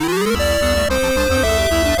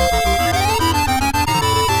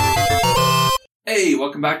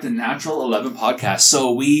welcome back to Natural 11 Podcast.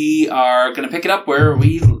 So we are going to pick it up where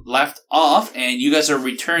we left off, and you guys are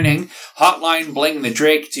returning Hotline Bling the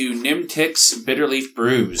Drake to Nimtic's Bitterleaf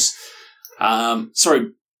Brews.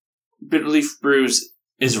 Sorry, Bitterleaf Brews,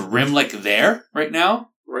 is Rimlick there right now?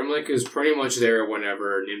 Rimlick is pretty much there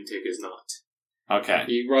whenever Nimtic is not. Okay.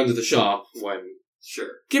 He runs the shop when... Sure.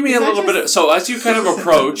 Give me a little bit of... So as you kind of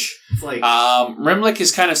approach, like, Rimlick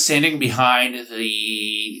is kind of standing behind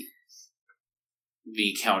the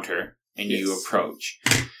counter, and you approach.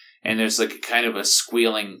 And there's like a kind of a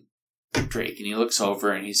squealing Drake, and he looks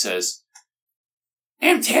over and he says,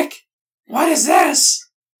 Nimtic, what is this?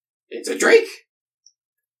 It's a Drake.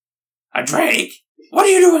 A Drake? What are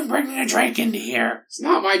you doing bringing a Drake into here? It's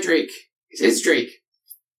not my Drake. It's his Drake.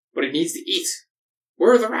 But it needs to eat.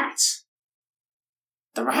 Where are the rats?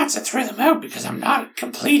 The rats, I threw them out because I'm not a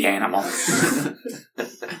complete animal.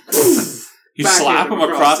 You slap him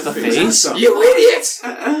across the face. You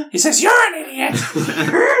idiot! He says, you're an idiot.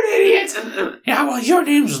 You're an idiot! Yeah, well, your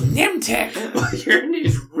name's Nimtic. Your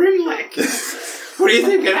name's Rimlick. What do you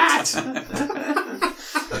think of that?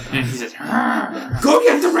 And he says, Go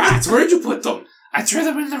get the rats. Where did you put them? I threw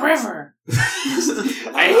them in the river.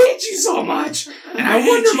 I hate you so much. And I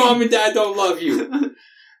wonder Mom and Dad don't love you.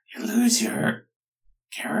 You lose your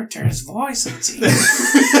character's voice, it seems.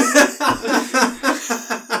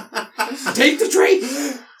 Take the Drake.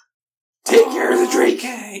 Take care of the Drake.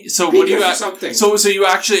 Okay. So Be what do you careful something. So you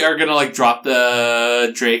actually are gonna like drop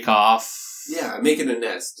the Drake off? yeah, make it a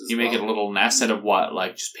nest. You make it a little nest out of what,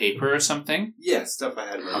 like just paper or something? Yeah, stuff I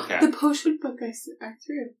had around. Okay. The potion book I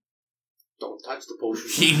threw. Don't touch the potion.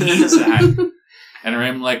 He needs that. And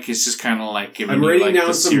Rimlick is just kind of like giving I'm you writing like down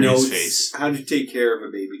the some serious notes. face. How to take care of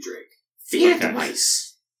a baby Drake. Feed it Okay. the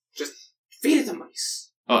mice. Just feed it the mice.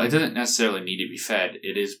 Well, it doesn't necessarily need to be fed.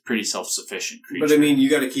 It is pretty self-sufficient creature. But I mean, you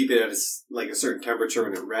got to keep it at a certain temperature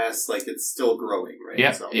when it rests. Like it's still growing, right?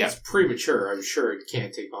 Yeah, So. yeah. It's premature. I'm sure it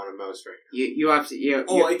can't take on a mouse right now. You have to.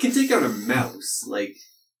 Oh, it can take on a mouse. Like,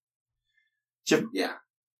 yeah.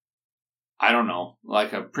 I don't know.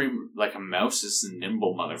 Like a mouse is a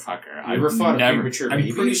nimble motherfucker. You ever fought a premature I'm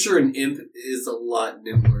baby? pretty sure an imp is a lot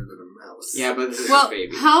nimbler than a mouse. Yeah, but this is Well, a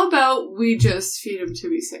baby. how about we just feed him to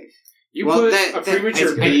be safe? You Well, put that- a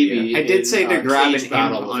premature I- baby. I did say to in a grab cage an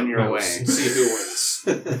battle imp with on a your mouse way. and see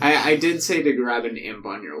who wins. I did say to grab an imp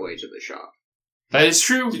on your way to the shop. That is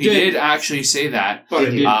true. You He did. did actually say that. But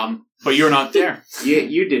it didn't. But you're not there.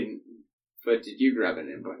 You didn't, but did you grab an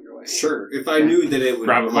imp on your way? Sure. If I knew that it would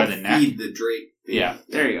Grab it by help the neck. feed the Drake. Yeah.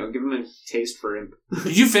 There you go. Give him a taste for imp.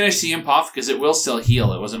 Did you finish the imp off? Because it will still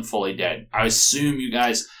heal. It wasn't fully dead. I assume you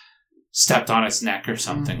guys stepped on its neck or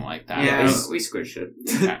something like that. Yeah, Yes. we squished it.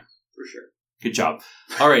 Okay. For sure. Good job.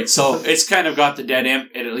 All right, so it's kind of got the dead imp.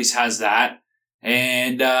 It at least has that.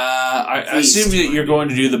 And I assume that you're going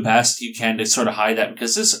to do the best you can to sort of hide that,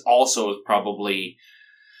 because this also is probably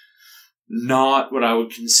not what I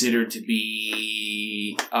would consider to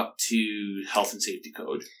be up to health and safety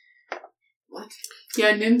code. What?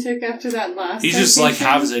 Yeah, Nimtic after that last. He just like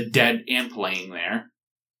citation- has a dead imp laying there.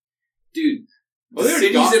 Dude, Well, the they already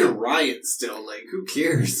city's got in a them. riot still. Like, who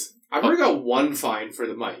cares? I've already got one fine for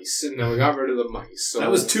the mice, and then we got rid of the mice. So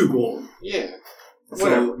That was 2 gold. Yeah. So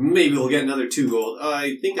Whatever. maybe we'll get another 2 gold.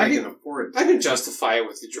 I think I I can afford it. I can justify it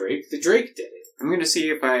with the Drake. The Drake did it. I'm gonna see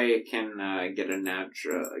if I can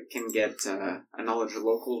get a knowledge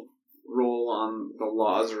local roll on the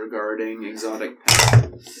laws regarding exotic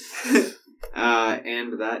pets.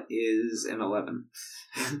 And that is an 11.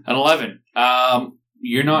 An 11.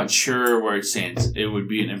 You're not sure where it stands. It would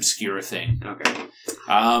be an obscure thing. Okay.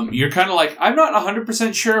 You're kind of like, I'm not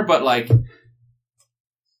 100% sure, but like,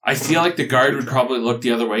 I feel like the guard would probably look the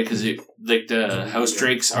other way, because like the house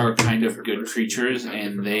drakes are kind of good creatures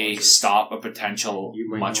and they stop a potential You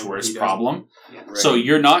might much know worse he doesn't. problem. Yeah. Right. So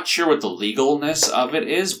you're not sure what the legalness of it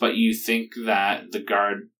is, but you think that the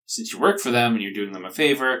guard, since you work for them and you're doing them a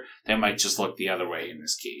favor, they might just look the other way in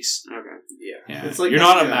this case. Okay. Yeah. Yeah. It's like you're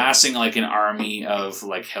not that, amassing like an army of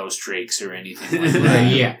like house drakes or anything like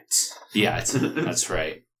that. Yet. Yeah, that's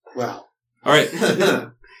right. Well. All right.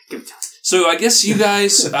 So I guess you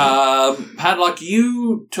guys, Padlock,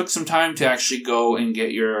 you took some time to actually go and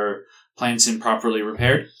get your plants in properly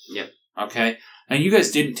repaired. Yep. Okay. And you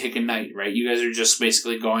guys didn't take a night, right? You guys are just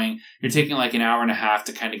basically you're taking like an hour and a half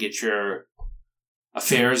to kind of get your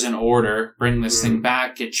affairs in order, bring this thing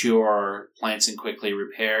back, get your plants in quickly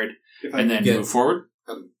repaired, If I and could then get move forward.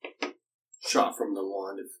 shot from the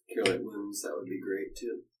wand of Cure Light Wounds, that would be great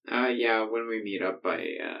too. Yeah, when we meet up,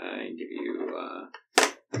 I give you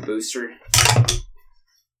a booster.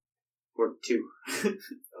 Or 2.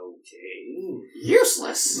 Oh. Okay.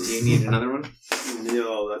 Useless. Do you need another one?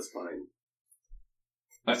 No, that's fine.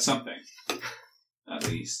 That's something. At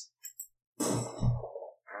least.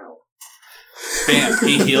 Ow. Bam,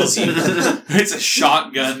 he heals you. It's a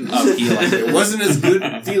shotgun of healing. It wasn't as good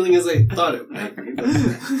feeling as I thought it might be.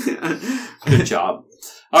 But Good job.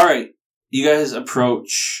 All right. You guys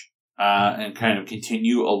approach and kind of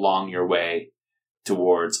continue along your way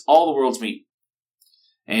towards All the World's Meet.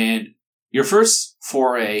 And your first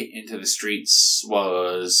foray into the streets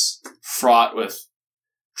was fraught with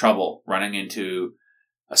trouble, running into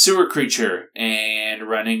a sewer creature and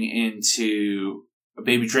running into a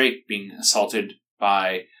baby drake being assaulted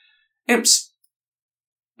by imps.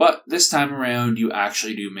 But this time around, you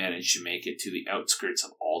actually do manage to make it to the outskirts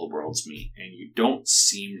of All the World's Meet, and you don't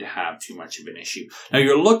seem to have too much of an issue. Now,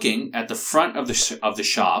 you're looking at the front of the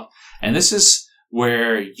shop, and this is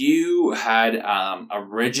where you had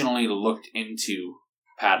originally looked into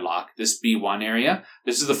Padlock, this B1 area.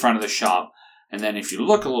 This is the front of the shop, and then if you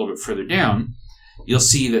look a little bit further down, you'll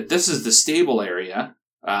see that this is the stable area,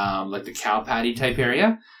 like the cow patty type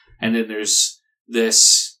area, and then there's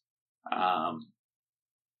this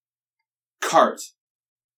cart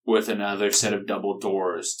with another set of double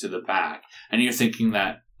doors to the back, and you're thinking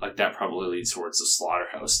that like that probably leads towards the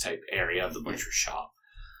slaughterhouse type area of the butcher shop.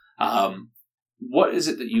 What is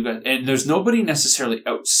it that you guys... And there's nobody necessarily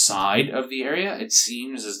outside of the area. It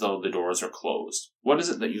seems as though the doors are closed. What is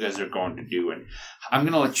it that you guys are going to do? And I'm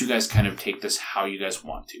going to let you guys kind of take this how you guys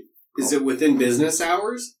want to. is it within business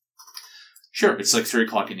hours? Sure, it's like 3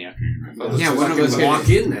 o'clock in the afternoon. Well, Yeah, let's one of fucking us walk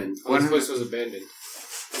in then. One place was abandoned.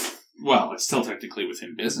 Well, it's still technically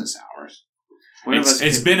within business hours. One of us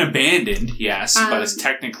It's could- been abandoned, yes, but it's Um,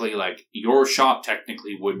 technically like your shop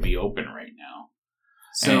technically would be open right now.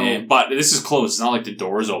 So But this is closed. It's not like the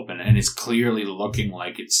door's open, and it's clearly looking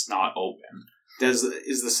like it's not open. is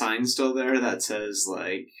the sign still there that says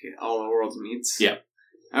like All the World's Meets? Yeah.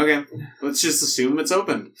 Okay, let's just assume it's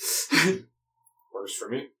open. Works for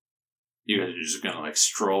me. You guys are just gonna like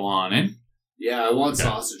stroll on in. Yeah, I want Okay.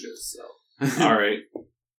 sausages. So. All right.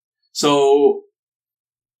 So,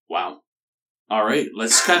 wow. All right.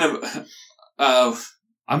 Let's kind of.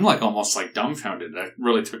 I'm like almost like dumbfounded. That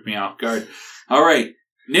really took me off guard. All right.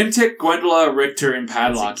 Nimtic, Gwendola, Richter, and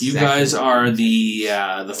Padlock. That's You exactly guys what are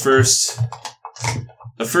the first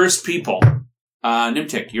people.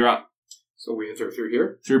 Nimtic, you're up So we enter through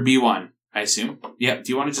here. through B1, I assume. Yeah. Do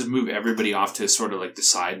you want to just move everybody off to sort of like the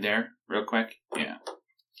side there, real quick? Yeah.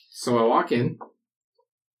 So I walk in,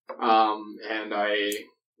 and I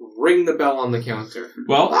ring the bell on the counter.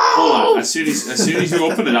 Well, hold on. As soon as you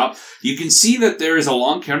open it up, you can see that there is a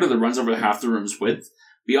long counter that runs over half the room's width,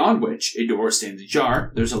 beyond which a door stands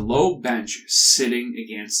ajar. There's a low bench sitting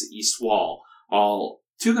against the east wall. All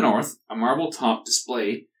to the north, a marble top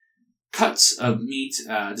displays cuts of meat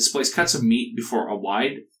before a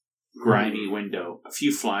wide, grimy window. A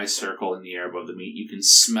few flies circle in the air above the meat. You can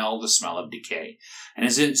smell the smell of decay. And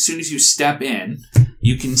as soon as you step in,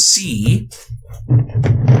 you can see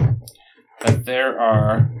that there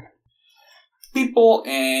are people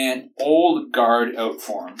in old guard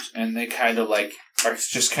outforms, and they kind of like are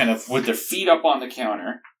just kind of with their feet up on the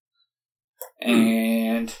counter,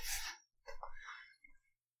 and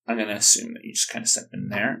I'm going to assume that you just kind of step in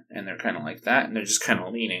there, and they're kind of like that, and they're just kind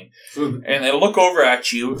of leaning, and they look over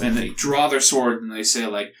at you, and they draw their sword, and they say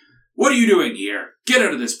like, "What are you doing here? Get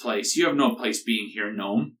out of this place. You have no place being here,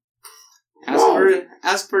 gnome."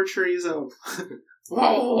 As per Chorizo.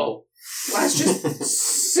 Whoa. Let's just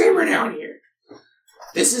simmer down here.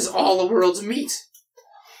 This is All the World's Meat.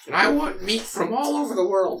 And I want meat from all over the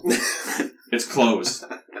world. It's closed.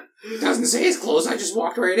 It doesn't say it's closed, I just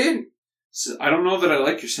walked right in. So I don't know that I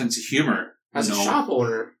like your sense of humor. As a gnome. shop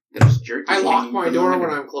owner, There's jerky. I lock hanging my from the door window.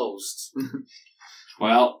 when I'm closed.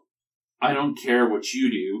 Well, I don't care what you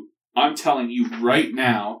do. I'm telling you right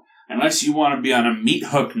now, unless you want to be on a meat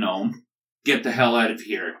hook, gnome, get the hell out of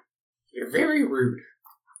here. You're very rude.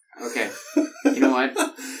 Okay. You know what?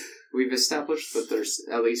 We've established that there's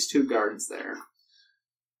at least 2 guards there.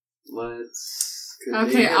 Let's... Could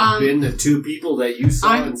Okay, they have been the 2 people that you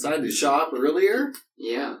saw inside the shop earlier?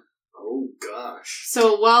 Yeah. Oh gosh.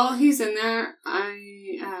 So while he's in there,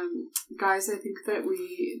 guys, I think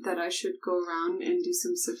that I should go around and do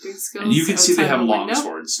some sifting skills. And you can see they outside have the long window.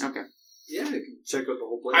 swords. Okay. Yeah, I can check out the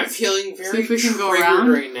whole I'm place. feeling See very if we can go triggered around.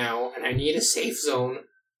 right now, and I need a safe zone.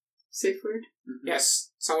 Safe word.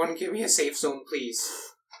 Yes, someone give me a safe zone, please.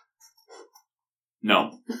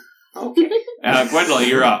 No. Okay. Gwendola,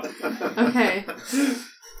 you're up. Okay.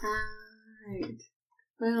 Right.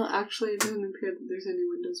 Well, actually, it doesn't appear that there's any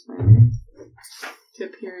windows for me to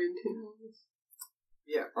peer into.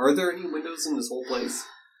 Yeah. Are there any windows in this whole place?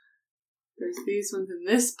 There's these ones in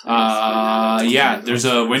this place. but Yeah, there's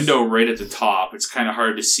a window right at the top. It's kind of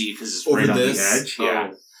hard to see because it's right on the edge. Oh. Yeah.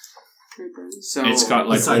 Right there. So It's got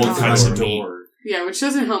like Besides old the cuts of door. meat. Yeah, which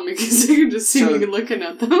doesn't help me because you can just see So- me looking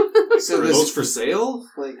at them. So Are this, those for sale?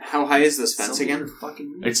 Like how high is this fence something again? for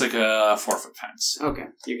fucking It's like a 4-foot fence. Okay,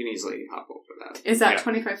 you can easily hop over that. Is that Yeah.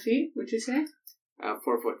 25 feet, would you say?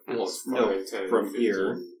 4-foot fence. Well, it's No, 5, 10, from 15,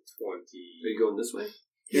 here. 20. Are you going this way?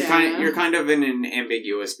 You're kind of in an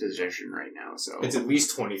ambiguous position right now. So It's at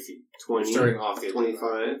least 20 feet. 20, Starting off the edge of the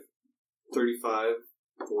 25, 35,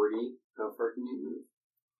 40. How far can you move?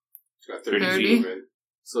 It's got 30 feet. movement.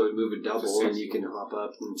 So we move a double, Just and you can hop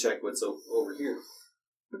up and check what's over here.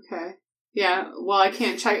 Okay. Yeah, well, I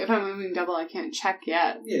can't check. If I'm moving double, I can't check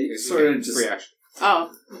yet. Yeah, you It's sort of just free action.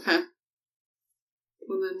 Oh, okay.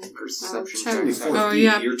 Well, then Perception check. check. 4 Oh, feet.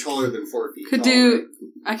 yeah. You're taller than 4 feet. Could tall, do.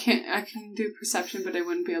 right? I can do perception, but I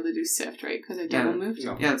wouldn't be able to do sift, right? Because I double moved.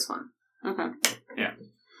 No. Yeah, that's fine. Okay.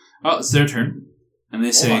 Oh, it's their turn. And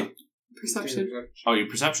they say, on. Perception. oh, your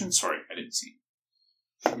perception? Sorry, I didn't see.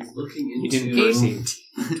 She's looking You into didn't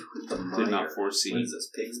foresee. the Did mire. not foresee. What is this,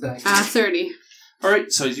 pigs back? 30.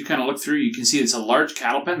 Alright, so as you kind of look through, you can see it's a large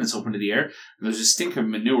cattle pen that's open to the air, and there's a stink of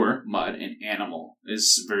manure, mud, and animal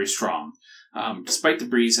is very strong. Despite the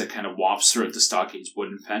breeze that kind of wafts throughout the stockade's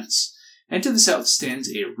wooden fence, and to the south stands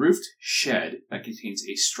a roofed shed that contains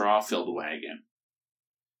a straw-filled wagon.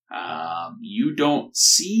 You don't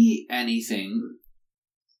see anything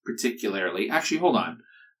particularly. Actually, hold on.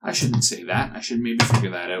 I shouldn't say that. I should maybe figure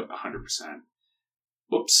that out 100%.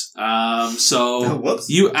 Whoops. So Whoops.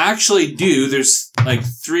 you actually do. There's like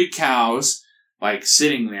 3 cows like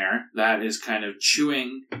sitting there that is kind of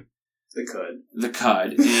chewing The cud. the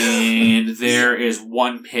cud, and there is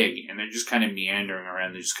 1 pig, and they're just kind of meandering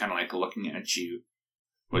around. They're just kind of like looking at you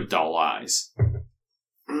with dull eyes.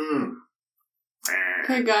 Mm.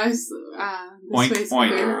 Okay, guys. This Oink, way's oink.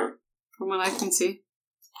 clear, from what I can see.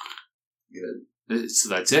 Good. So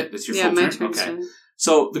that's it. That's your Yeah, full my turn. turn's Okay. done.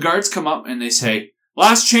 So the guards come up and they say,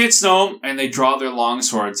 "Last chance, gnome," and they draw their long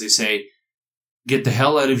swords. They say, "Get the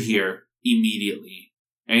hell out of here immediately."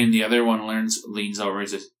 And the other one leans over and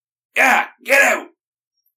says, "Yeah, get out."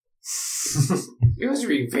 You guys are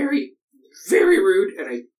being very, very rude, and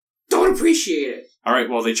I don't appreciate it. All right,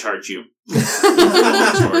 well they charge you.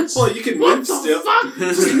 Well, you can What move the still. fuck?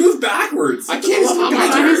 You can move backwards. I can't stop my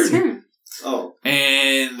It's not his turn. turn. Oh.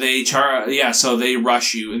 And they so they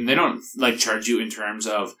rush you, and they don't like charge you in terms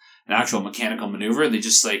of an actual mechanical maneuver. They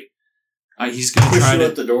just like he's going to Push try you out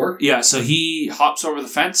to the door. yeah. So he hops over the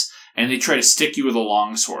fence, and they try to stick you with a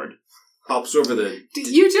long sword. Hops over the.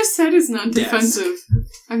 You just said it's not Desk. defensive.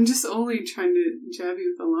 I'm just only trying to jab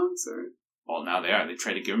you with a longsword. Well, now they are. They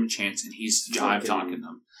try to give him a chance, and he's jive Fucking- talking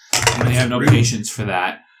them. And they have no patience for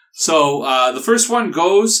that. So the first one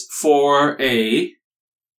goes for a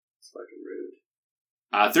It's fucking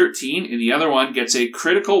rude. 13, and the other one gets a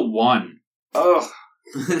critical 1. Oh,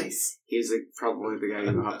 Nice. he's like probably the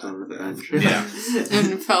guy who hopped over the bench. Yeah.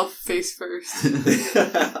 And fell face first.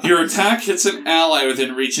 Your attack hits an ally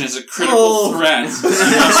within reach and is a critical Oh. threat. You must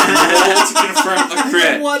roll to confirm the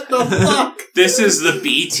crit. What the fuck? This is the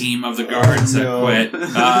B team of the guards that No. quit.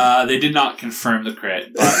 They did not confirm the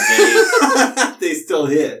crit, but They still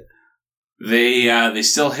hit. they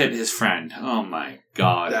still hit his friend. Oh my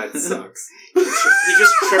god. That sucks. He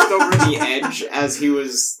just tripped over the edge as he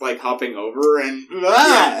was like hopping over, and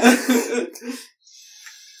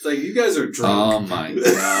It's like, you guys are drunk. Oh my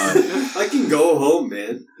god. I can go home,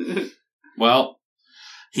 man. Well,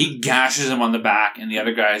 he gashes him on the back, and the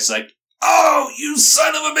other guy's like, "Oh, you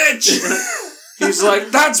son of a bitch!" He's like,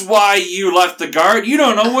 "That's why you left the guard. You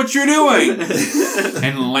don't know what you're doing."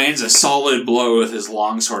 And lands a solid blow with his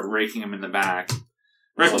longsword, raking him in the back. Oh,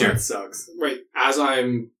 Richter. that sucks. Right, as I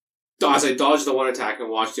dodge the one attack and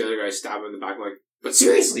watch the other guy stab him in the back, I'm like, but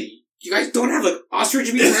seriously, you guys don't have like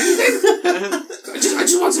ostrich meat or anything? I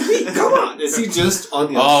just want some meat. Come on. Is he just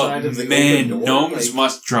on the Oh outside of the man, open door? gnomes Like,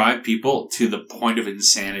 must drive people to the point of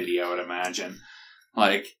insanity, I would imagine.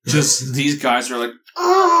 Like, just these guys are like,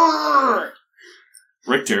 "Arrgh!"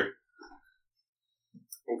 Richter.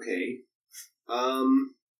 Okay.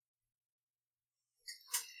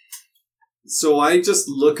 So I just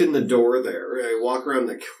look in the door there. I walk around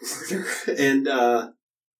the corner, and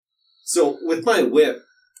so with my whip,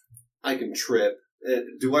 I can trip.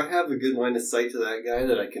 Do I have a good line of sight to that guy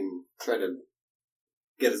that I can try to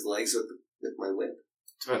get his legs with my whip?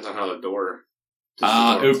 Depends on how the door.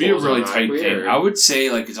 It would be a really tight automatically, thing. or- I would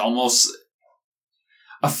say, like, it's almost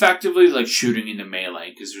effectively like shooting into melee,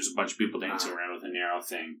 because there's a bunch of people dancing around with a narrow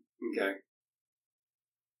thing. Okay.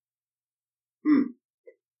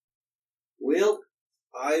 Well,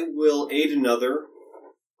 I will aid another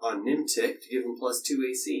on Nimtic to give him +2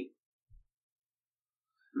 AC.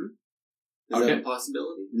 Is that a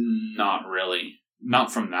possibility? Not really.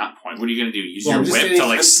 Not from that point. What are you going to do? Use Well, I'm your just whip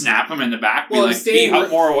standing- to snap him in the back? Well, I'm Be like, standing be right-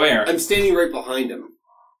 more aware. I'm standing right behind him,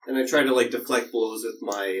 and I try to deflect blows with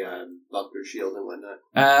my buckler shield and whatnot.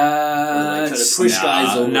 try to push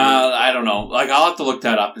guys over. No, I don't know. I'll have to look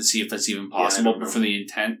that up and see if that's even possible. don't But know. for the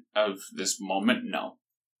intent of this moment, no.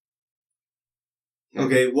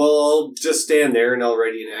 Okay, well, I'll just stand there and I'll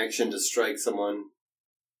ready an action to strike someone.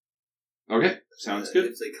 Okay, sounds good.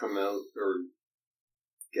 If they come out or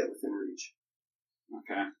get within reach.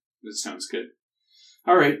 Okay, that sounds good.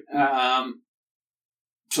 All right.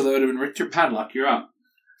 So that would have been Richter Padlock. You're up.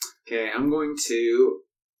 Okay, I'm going to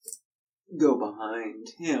go behind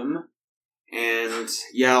him and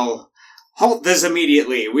yell, "Halt this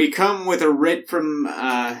immediately! We come with a writ from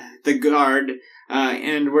the guard,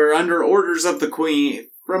 and we're under orders of the Queen,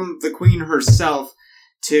 from the Queen herself,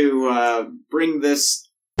 to bring this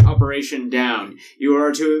operation down. You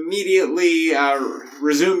are to immediately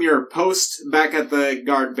resume your post back at the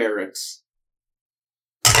guard barracks."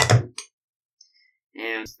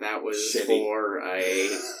 And that was Shitty. for a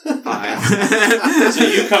 5. So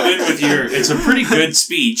you come in with your... It's a pretty good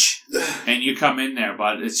speech, and you come in there,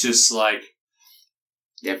 but it's just like...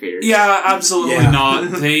 Deaf ears. Yeah, absolutely Yeah. not.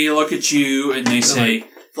 They look at you and they say,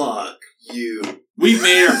 Fuck you. we've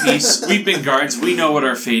made our peace. We've been guards. We know what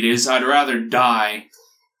our fate is. I'd rather die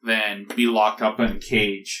than be locked up in a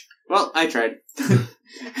cage. Well, I tried.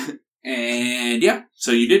 And yeah,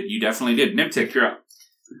 so you did. You definitely did. Nimtic, you're up.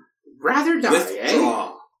 Rather die, eh?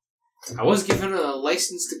 Withdraw. I was given a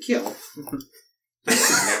license to kill.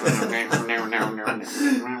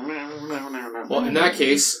 Well, in that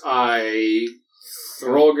case, I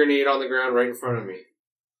throw a grenade on the ground right in front of me.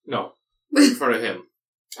 No, right in front of him.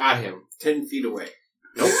 At him. 10 feet away.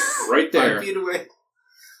 Nope, right there. 5 feet away.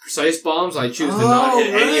 Precise bombs, I choose to not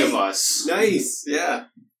hit any right. of us. Nice, yeah.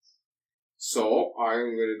 So,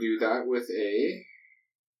 I'm going to do that with a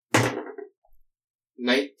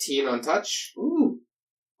 19 on touch. Ooh.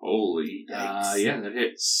 Holy. Yikes. Yeah, that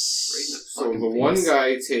hits. Right in the So fucking the one face.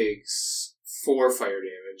 guy takes 4 fire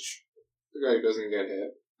damage. The guy who doesn't get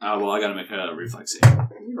hit. Well, I gotta make a reflex save.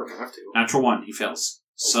 You don't have to. Natural 1, he fails.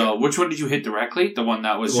 So, which one did you hit directly? The one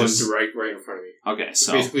that was The one just... right in front of me. Okay,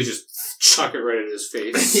 so... Basically just chuck it right in his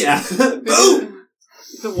face. Yeah. Boom!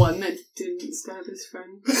 The one that didn't stab his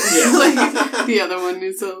friend. Yeah. Like, the other one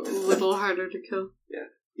is a little harder to kill.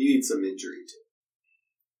 You need some injury,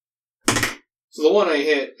 too. So the one I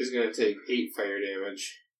hit is going to take 8 fire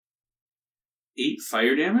damage. 8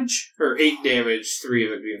 fire damage? Or 8 damage, 3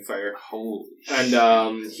 of it being fire. Holy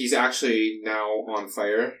And he's actually now on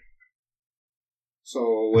fire.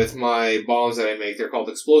 So with my bombs that I make, they're called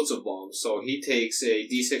explosive bombs. So he takes a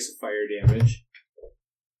d6 of fire damage.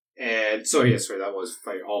 And so that was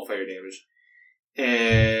all fire damage.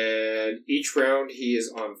 And each round he is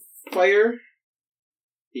on fire.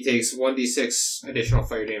 He takes 1d6 additional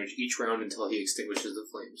fire damage each round until he extinguishes the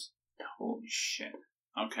flames. Holy shit.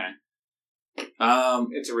 Okay.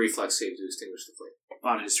 It's a reflex save to extinguish the flame.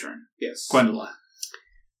 On his turn. Yes. Gwendola.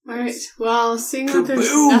 Alright, well, seeing that there's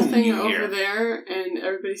Kaboom! nothing You over hear. there and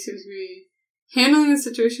everybody seems to be handling the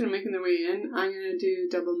situation and making their way in, I'm gonna do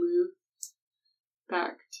double move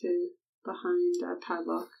back to behind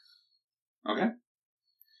Padlock. Okay.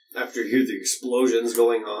 After you hear the explosions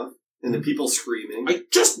going off and the people screaming. I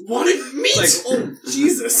just wanted meat! It's like, oh,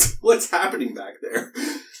 Jesus. What's happening back there?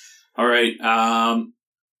 Alright,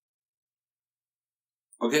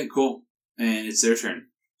 okay, cool. And it's their turn.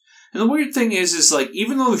 And the weird thing is like,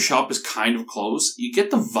 even though the shop is kind of closed, you get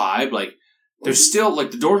the vibe, like, there's still,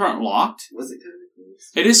 like, the doors aren't locked. Was it kind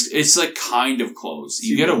of close? It's like, kind of closed.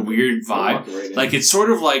 You get a weird vibe. Like, it's sort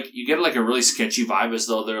of like, you get like a really sketchy vibe as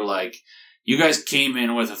though they're like, you guys came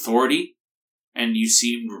in with authority, and you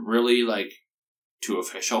seemed really, like, too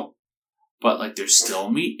official. But, like, there's still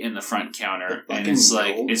meat in the front counter, and it's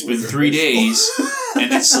like, it's been 3 days,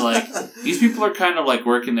 and it's like, these people are kind of like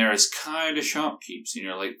working there as kind of shopkeepers, and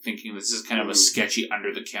you're like thinking this is kind of a sketchy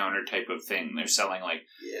under-the-counter type of thing. They're selling, like,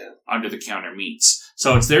 under-the-counter meats.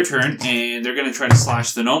 So it's their turn, and they're going to try to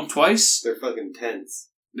slash the gnome twice. They're fucking tense.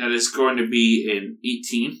 That is going to be an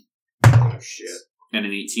 18. Oh, shit. And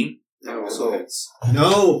an 18. That also So- hits.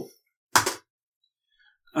 No!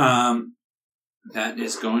 That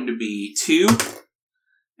is going to be 2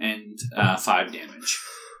 and 5 damage.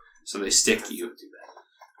 So they stick you.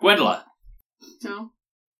 Gwendola. No?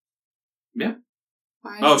 Yeah.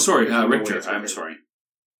 Why? Oh, sorry, No, Richter. it's I'm Richter. sorry.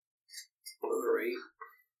 Alright.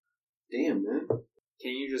 Damn, man.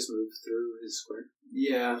 Can you just move through his square?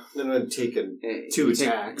 Yeah, then I'd take two You take-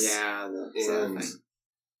 attacks. Yeah, that's the And thing.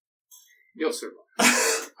 You'll survive.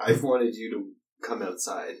 I wanted you to come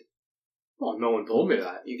outside. Well, no one told me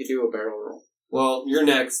that. You could do a barrel roll. Well, you're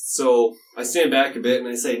next, so I stand back a bit and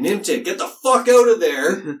I say, Nimtik, get the fuck out of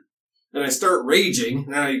there! And I start raging,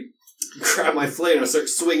 and I grab my flame and I start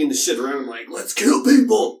swinging the shit around like, let's kill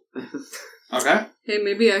people! Okay. Hey,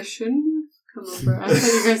 maybe I shouldn't have come over. I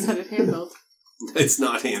thought you guys had it handled. It's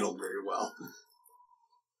not handled very well.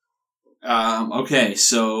 Okay,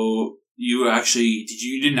 so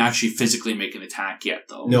you didn't actually physically make an attack yet,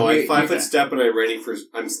 though. No, I Wait, 5 okay. foot step and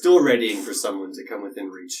I'm still readying for someone to come within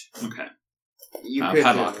reach. Okay. You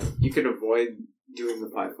Padlock. could avoid doing the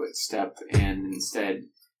 5 foot step and instead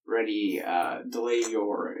delay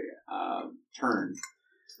your turn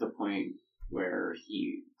to the point where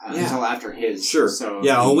he until after his. Sure. So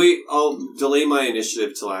Yeah, I'll delay my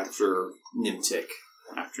initiative till after Nimtik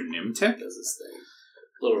After Nimtek? does this thing.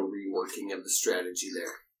 A little reworking of the strategy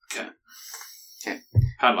there.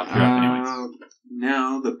 Padlock, you're up anyway.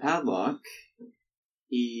 Now the padlock,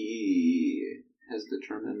 he has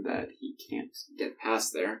determined that he can't get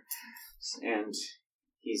past there, and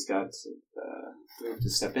he's got. We have to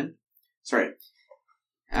step in. Sorry.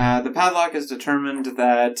 The padlock has determined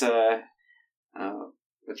that.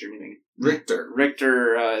 What's your name? Richter.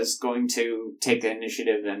 Richter is going to take the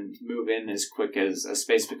initiative and move in as quick as a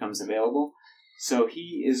space becomes available. So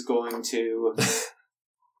he is going to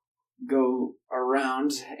go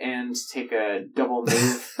around and take a double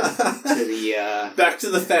move to the Back to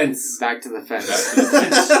the fence. back to the fence.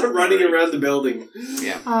 Running around the building.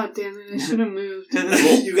 Yeah. Oh, damn it. I should have moved.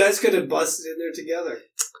 You guys could have busted in there together.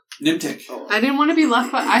 Nimtek. I didn't want to be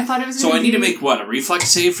left, but I thought it was So gonna I need to be- make what? A reflex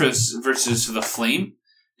save versus the flame?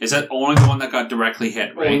 Is that only the one that got directly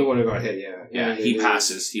hit, Only right? the one who got hit, yeah. Yeah, he it is.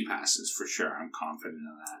 passes. He passes for sure. I'm confident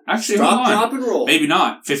of that. Actually, Drop, hold on. drop, and roll. Maybe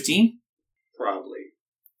not. 15? Probably.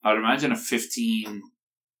 I would imagine a 15.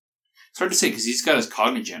 It's hard to say because he's got his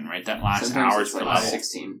cognigen, right? That lasts Sometimes hours it's per like level.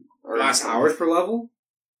 16. Last hours per level?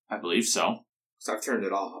 I believe so. So I've turned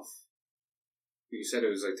it off. You said it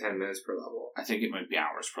was like 10 minutes per level. I think it might be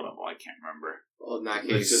hours per level. I can't remember. Well, in that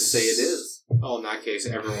case... Let's just say it is. Oh, in that case,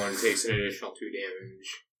 everyone takes an additional 2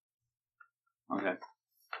 damage. Okay.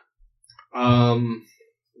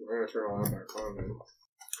 We're gonna turn all that back on then.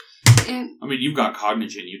 And I mean, you've got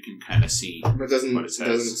cognigen. You can kind of see. But it doesn't, What it says.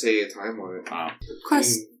 doesn't say a time on it.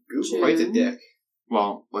 question. Google right the dick.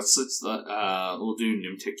 Well, we'll do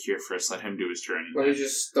Nimtik here first. Let him do his turn. Let me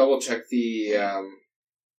just double check the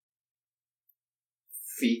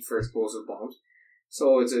feat for explosive bombs.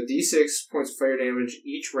 So it's a d6 points of fire damage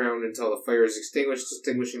each round until the fire is extinguished.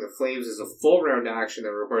 Extinguishing the flames is a full round action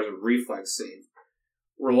that requires a reflex save.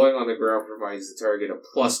 Rolling on the ground provides the target a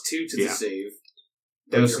 +2 to the Yeah. save.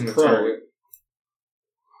 But you're Dousing the prone. target.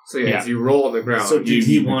 So yeah, Yeah. if you roll on the ground, So you did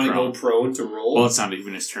he need want to prone. go prone to roll? Well, it's not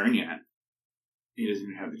even his turn yet. He doesn't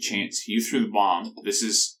even have the chance. You threw the bomb. This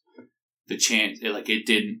is the chance.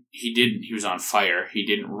 He was on fire. He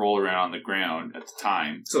didn't roll around on the ground at the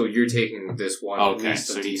time. so you're taking this one. Okay, least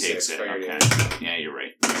so of he D6 takes it. fire Okay. damage. Yeah, you're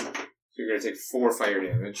right. So you're going to take 4 fire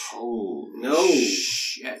damage. Oh, No.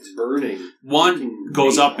 shit. It's burning. One Fucking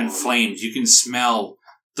goes up in meat. flames. You can smell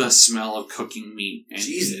the smell of cooking meat. And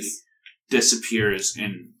Jesus. he disappears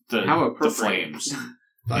in the How the appropriate. flames.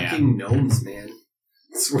 Fucking gnomes, man.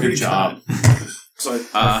 Swear Good to job. So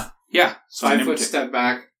I Yeah. So 5 Nimtik- foot step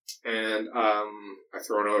back, and I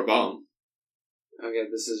throw another bomb. Okay,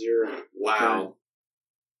 this is your. Wow.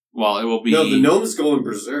 Well, it will be. No, the gnome's going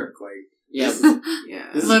berserk. Like, Yeah.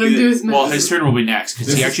 Yeah. This is Let him good. do his Well, magic. his turn will be next because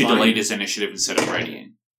This he is actually fine. delayed his initiative instead of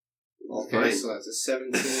readying. Okay, Fine. so that's a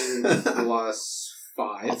 17 plus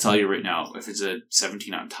 5. I'll tell you right now, if it's a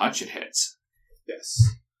 17 on touch, it hits. Yes.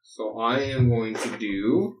 So I am going to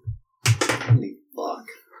do holy fuck.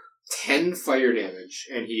 10 fire damage,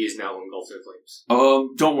 and he is now engulfed in flames.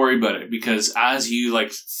 Don't worry about it because as you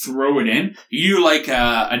throw it in, you do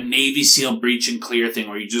a Navy SEAL breach and clear thing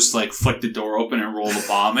where you just flick the door open and roll the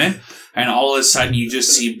bomb in, and all of a sudden you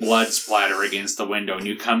just see blood splatter against the window, and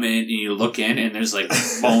you come in and you look in, and there's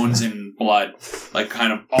bones and blood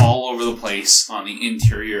kind of all over the place on the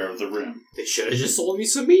interior of the room. They should have just sold me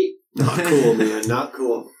some meat. Not cool, man. Not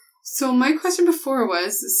cool. So my question before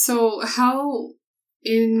was, so how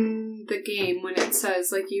in the game when it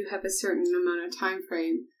says you have a certain amount of time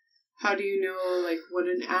frame, how do you know what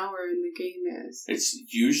an hour in the game is? It's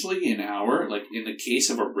usually an hour, in the case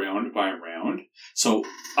of a round by round. So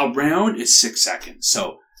a round is 6 seconds.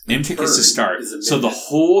 So Nimtik is to Turn start. is a So the minute.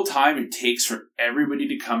 whole time it takes for everybody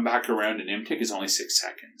to come back around to Nimtik is only 6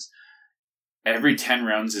 seconds. Every 10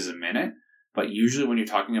 rounds is a minute. But usually when you're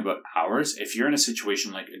talking about hours, if you're in a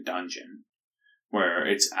situation like a dungeon where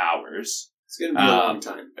it's hours, It's going to be a long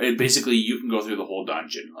time. Basically you can go through the whole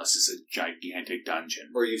dungeon unless it's a gigantic dungeon.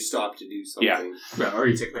 Or you stop to do something. Yeah, or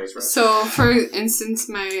you take a nice rest. So, for instance,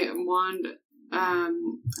 my wand,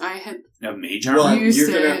 I had A mage armor? Well, Used you're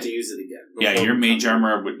going to it. have to use it again. Yeah, before your we mage come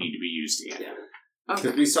armor would need to be used again. Yeah. Because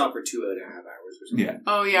okay. we stop for 2.5 hours or something. Yeah.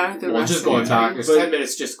 Oh yeah, the We'll rest just of go it. attack. It's But 10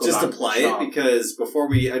 minutes. Just go Just back apply to the shop. it, because before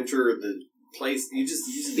we enter the place, you just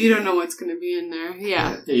use it. You don't know what's going to be in there.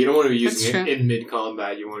 Yeah. Yeah, you don't want to be That's using it true. in mid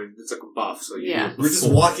combat. You want it's like a buff. So you Yeah. do it We're just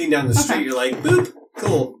before. walking down the street, Okay. you're like, boop,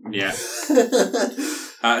 cool. Yeah.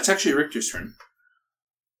 It's actually Richter's turn.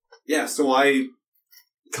 Yeah, so I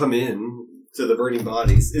come in to the burning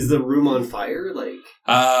bodies. Is the room on fire? Like,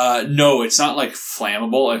 No, it's not like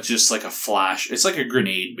flammable. It's just like a flash. It's like a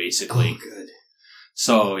grenade, basically. oh, good.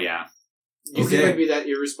 So, yeah. You think Okay. I'd be that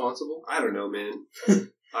irresponsible? I don't know, man.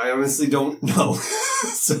 I honestly don't know.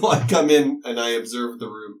 So I come in and I observe the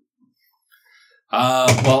room.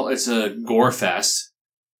 Well, it's a gore fest.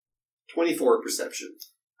 24 perception.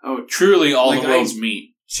 Oh, truly all Like the worlds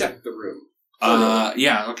meet. Check the room.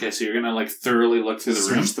 Yeah, okay, so you're gonna, like, thoroughly look through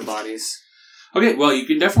the room. Search the bodies. Okay, well, you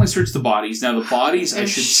can definitely search the bodies. Now, the bodies, I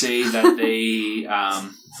should say that they,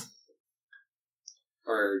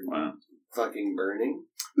 Are well, fucking burning.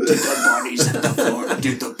 The bodies at the floor.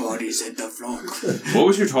 Did the bodies at the floor. what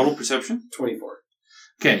was your total perception? 24.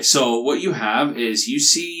 Okay, so what you have is you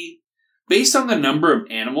see, based on the number of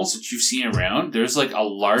animals that you've seen around, there's like a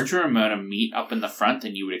larger amount of meat up in the front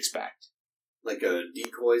than you would expect. Like a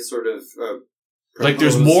decoy sort of. Like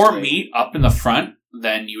there's proposed, more like- meat up in the front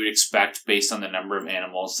than you would expect based on the number of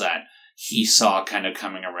animals that he saw kind of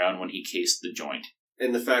coming around when he cased the joint.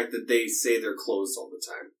 And the fact that they say they're closed all the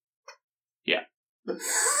time. Yeah.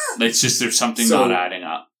 It's just there's something So- not adding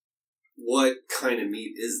up, What kind of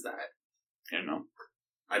meat is that? you know?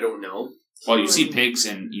 I don't know. Well, you see pigs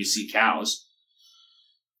and you see cows.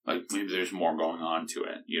 Like, maybe there's more going on to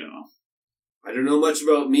it. You don't know. I don't know much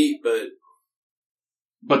about meat, but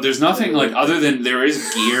But there's nothing, like, other than there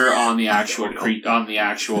is gear on the actual on the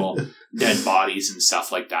actual dead bodies and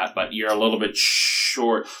stuff like that, but you're a little bit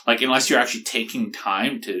short. Like, unless you're actually taking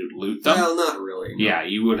time to loot them. well, not really. Yeah,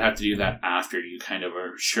 you would have to do that after you kind of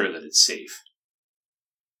are sure that it's safe.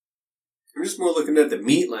 I'm just more looking at the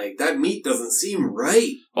meat. Like, that meat doesn't seem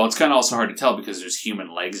right. Well, it's kind of also hard to tell because there's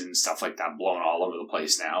human legs and stuff like that blown all over the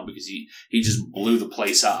place now because he just blew the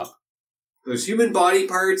place up. There's human body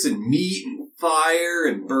parts and meat and fire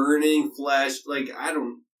and burning flesh. Like,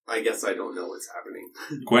 I guess I don't know what's happening.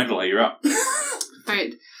 Gwendolyn, you're up.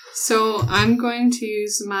 Alright, so I'm going to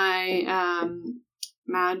use my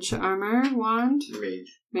mage armor wand.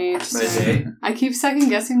 Mage. Mage. I keep second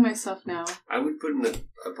guessing myself now. I would put an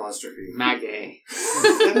apostrophe. Maggie.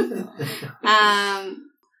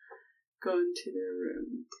 Go into their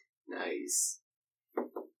room. Nice.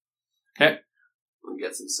 Okay. We'll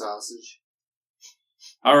get some sausage.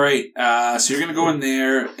 All right, so you're going to go in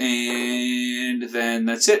there, and then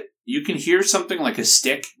that's it. You can hear something like a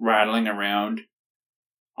stick rattling around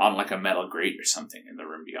on like a metal grate or something in the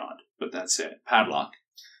room beyond, but that's it. Padlock.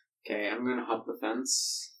 Okay, I'm gonna hop the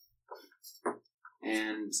fence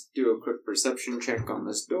and do a quick perception check on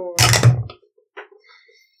this door.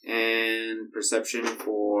 And perception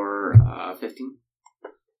for 15.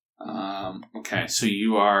 Okay, so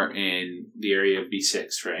you are in the area of B6,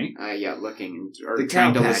 right? Yeah, looking or The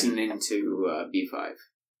trying to cow listen into B5.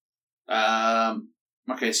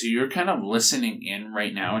 Okay, so you're kind of listening in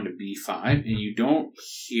right now into B5, and you don't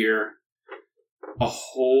hear a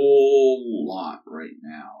whole lot right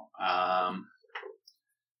now.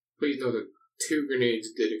 Please know that 2 grenades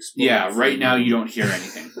did explode. Yeah, right now you don't hear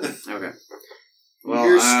anything. Okay. Well,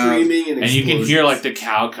 you're screaming and And you can hear, explosions. like, the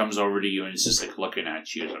cow comes over to you and it's just, like, looking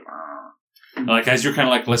at you. It's like, "Arr." And, like, as you're kind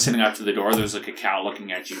of, like, listening up to the door, there's, like, a cow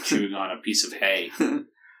looking at you, chewing on a piece of hay.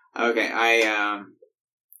 Okay, I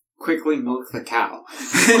quickly milk the cow.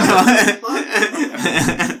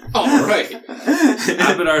 All right.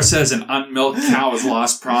 Abadar says an unmilked cow is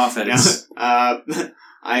lost profits.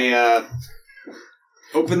 I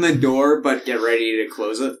open the door, but get ready to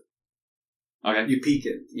close it. Okay. You peek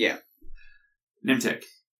it. Yeah. Nimtic.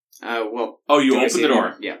 Well. Oh, you do I open see the it?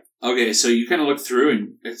 door. Yeah. Okay, so you kind of look through, and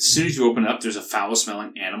as soon as you open it up, there's a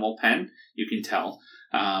foul-smelling animal pen. You can tell.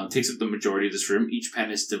 Takes up the majority of this room. Each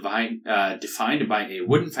pen is defined by a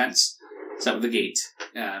wooden fence set with a gate.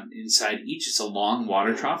 Inside each is a long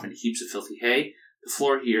water trough and heaps of filthy hay. The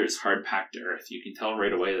floor here is hard-packed earth. You can tell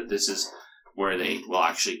right away that this is where they will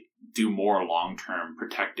actually do more long-term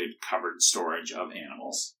protected, covered storage of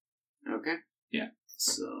animals. Okay. Yeah.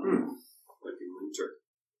 So. Like in winter.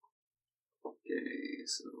 Okay,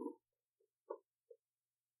 so...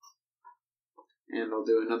 And I'll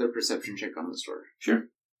do another perception check on this door. Sure.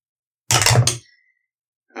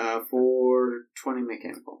 For 20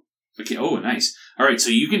 mechanical. Okay. Oh, nice. All right. So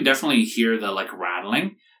you can definitely hear the like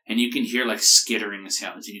rattling, and you can hear like skittering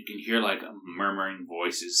sounds, and you can hear like murmuring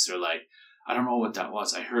voices. They're like, I don't know what that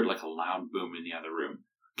was. I heard like a loud boom in the other room.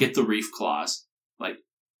 Get the reef claws. Like,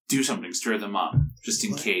 do something. Stir them up, just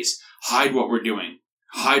in case. Hide what we're doing.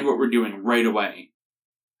 Hide what we're doing right away.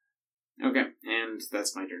 Okay, and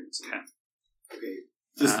that's my turn. So. Okay,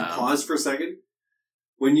 just pause for a second.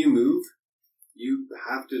 When you move, you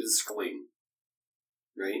have to disclaim,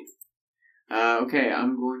 right? Okay,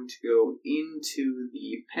 I'm going to go into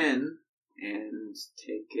the pen and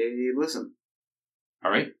take a listen.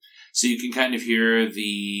 All right. So you can kind of hear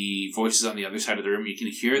the voices on the other side of the room. You can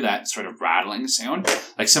hear that sort of rattling sound,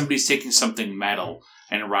 like somebody's taking something metal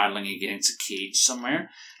and rattling against a cage somewhere,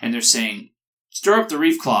 and they're saying, stir up the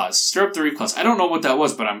reef claws, stir up the reef claws. I don't know what that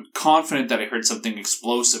was, but I'm confident that I heard something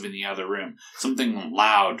explosive in the other room, something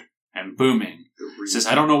loud and booming. It says,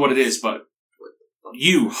 I don't know what it is, but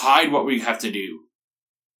you hide what we have to do.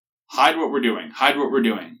 Hide what we're doing. Hide what we're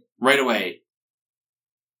doing. Right away.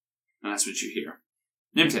 And that's what you hear.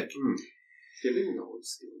 Nimtic. Giving knowledge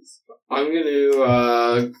skills. I'm going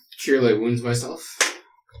to cure light wounds myself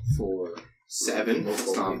for 7.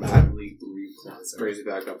 It's not bad. Brings it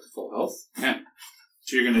back up to full health. Yeah.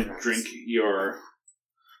 So you're going to drink your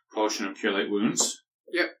potion of Cure Light Wounds.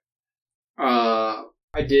 Yep.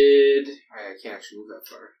 I did... I can't actually move that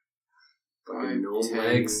far. 5,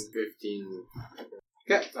 10, 15...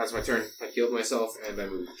 Okay, that's my turn. I healed myself and I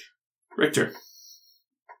moved. Richter.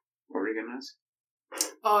 What were you going to ask?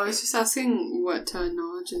 Oh, I was just asking what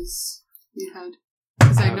knowledges you had.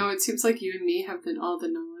 Because I know it seems like you and me have all the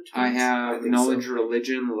knowledge. I have knowledge, so.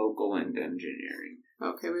 Religion, local, and engineering.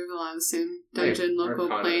 Okay, we have a lot of the same. Dungeon, local,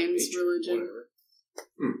 planes, religion.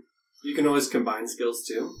 You can always combine skills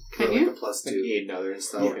too. Can for you? Like a +2. Aid and other and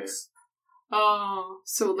stuff. Yes. Oh,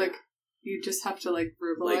 so like you just have to like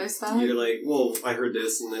verbalize that? You're like, well, I heard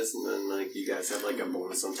this, and then like you guys have like a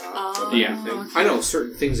bonus on top. Oh, Yeah. okay. I know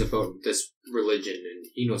certain things about this religion, and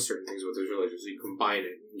he knows certain things about this religion, so you combine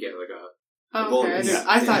it and get like a... Oh, okay. bonus.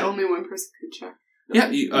 I thought only one person could check. Yeah, I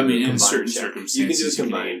mean, in Combine certain check. circumstances, You can just you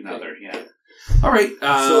can combine. aid another, yeah. All right.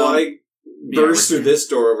 So I burst Richter. through this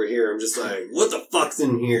door over here. I'm just like, what the fuck's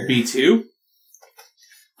in here? B2.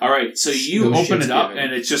 All right, so you No open shit's it up, given.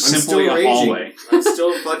 and it's just I'm simply still a raging. hallway. I'm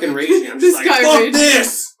still fucking raging. I'm This just like, guy fuck raging.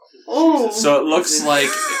 this! Oh! So it looks like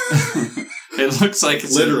it looks like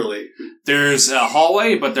it's Literally. there's a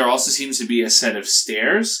hallway, but there also seems to be a set of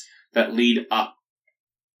stairs that lead up.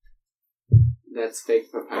 That's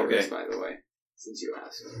fake papyrus, Okay. by the way, since you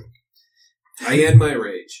asked. I had my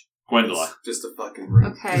rage. Gwendola, It's just a fucking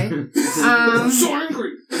rage. Okay. I'm so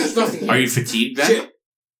angry! There's nothing are here. you fatigued then? Shit.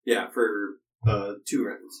 Yeah, for 2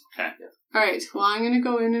 rounds. Alright, well, I'm going to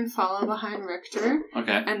go in and follow behind Richter,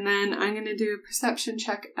 Okay. and then I'm going to do a perception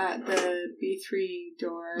check at the B3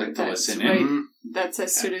 door. Like to that's listen in? right, Mhm. that's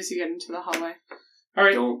as soon as you get into the hallway. All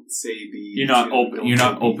right. Don't say B. You're not open. You're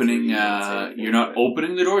not say opening. B3, don't say You're not B3.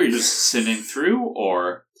 opening the door. You're just sitting through,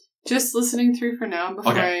 or Just listening through for now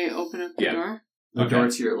before Okay. I open up the Yeah. door. The Okay. door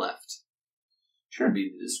to your left. Sure. Be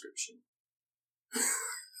the description.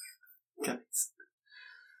 Guys.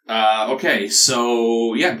 Okay.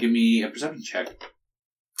 So yeah, give me a perception check.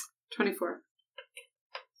 24.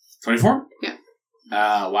 24. Yeah.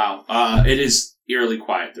 Wow. It is eerily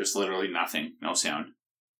quiet. There's literally nothing. No sound.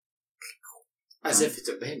 As if it's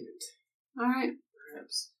abandoned. Alright.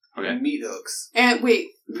 Perhaps. Okay. Meat hooks. And wait,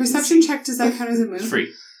 perception check, does that count as a move? It's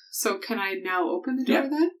free. So can I now open the door Yeah.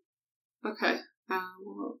 then? Okay.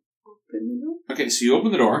 We'll open the door. Okay, so you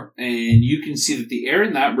open the door, and you can see that the air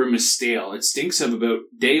in that room is stale. It stinks of about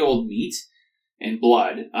day-old meat and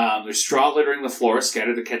blood. There's straw littering the floor,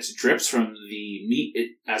 scattered to catch drips from the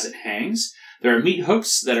meat as it hangs. There are meat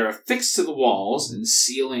hooks that are affixed to the walls and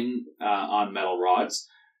ceiling on metal rods.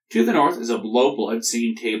 To the north is a low blood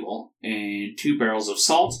stained table and 2 barrels of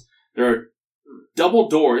salt. There are double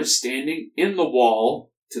doors standing in the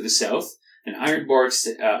wall to the south. An iron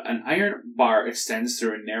bar extends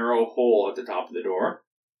through a narrow hole at the top of the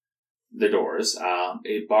doors.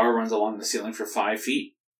 A bar runs along the ceiling for 5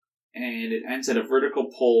 feet, and it ends at a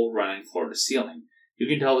vertical pole running floor to ceiling. You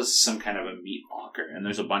can tell this is some kind of a meat locker, and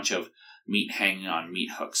there's a bunch of meat hanging on meat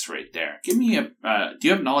hooks right there. Give me a... do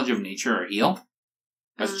you have knowledge of nature or heal?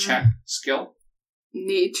 As a check skill?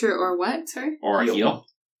 Nature or what? Sorry? Or a heal?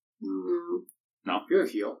 No. You have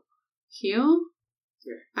heal. Heal?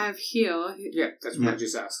 Yeah. I have heal. Yeah, that's what I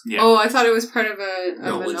just asked. Yeah. Oh, I thought it was part of a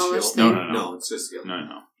Knowledge knowledge skill. thing. No. No, it's just skill. No.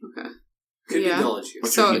 Okay. Could Yeah. be knowledge use.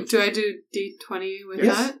 What's your So heal? do I do D20 with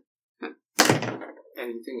Yes. that?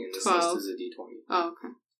 Anything in this 12. list is a D20. Oh,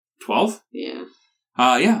 okay. 12? Yeah.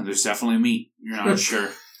 Yeah, there's definitely meat. You're not sure.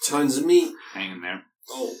 Tons of meat. Hanging there.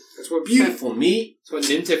 Oh, that's what beautiful meat. That's what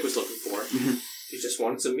Nintic was looking for. He just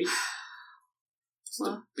wanted some meat. Just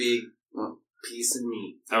a big piece of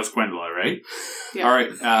meat. That was Gwendola, right? Yeah.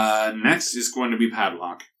 Alright, next is going to be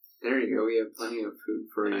Padlock. There you go. We have plenty of food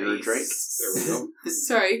for your Nice. Drake. There we go.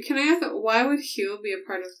 Sorry, can I ask, why would heal be a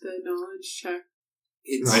part of the knowledge check?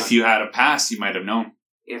 It's If you had a past, you might have known.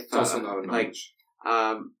 If It's also not a like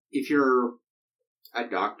knowledge. if you're a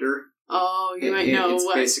doctor, Oh, you might know it's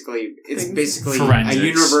what. basically things- a Forensics.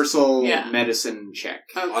 universal Yeah. medicine check.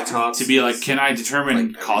 Okay. autopsy. To be like, can I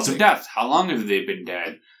determine Like cause of everything. death? How long have they been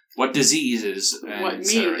dead? What diseases? And What et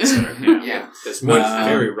cetera, meat? et cetera. Yeah. Yeah, This one's Um,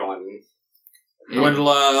 very rotten.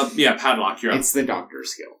 Gwendola, yeah, Padlock, you're up. it's the doctor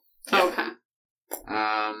skill. Okay.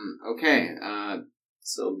 Okay.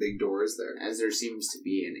 So big doors there. As there seems to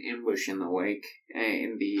be an ambush in the wake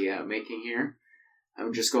in the making here,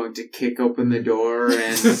 I'm just going to kick open the door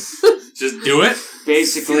and Just do it. It's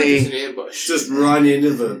basically an ambush. Just run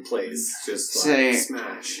into the place. Just Say-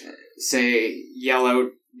 smash. yell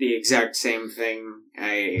out the exact same thing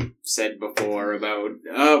I said before about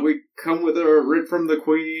we come with a writ from the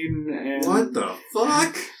Queen and What the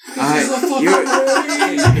fuck?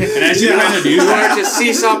 And as you kind of do you are that, to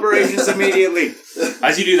cease operations immediately.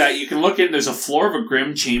 as you do that, you can look in. There's a floor of a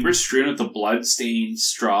grim chamber strewn with the blood-stained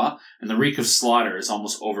straw, and the reek of slaughter is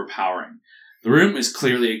almost overpowering. The room is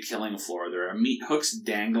clearly a killing floor. There are meat hooks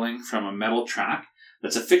dangling from a metal track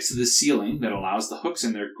that's affixed to the ceiling that allows the hooks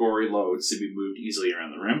and their gory loads to be moved easily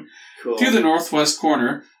around the room. Cool. To the northwest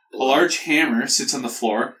corner, a large hammer sits on the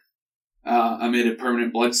floor amid a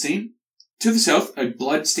permanent bloodstain. To the south, a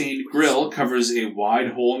blood-stained grill covers a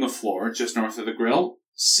wide hole in the floor. Just north of the grill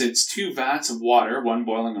sits two vats of water, one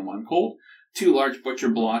boiling and one cold. Two large butcher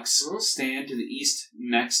blocks stand to the east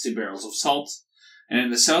next to barrels of salt. And in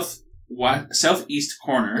the southeast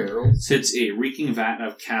corner Barrel. sits a reeking vat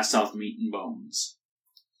of cast-off meat and bones.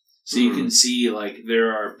 So you can see, like,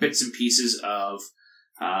 there are bits and pieces of,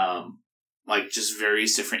 like, just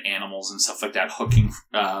various different animals and stuff like that hooking,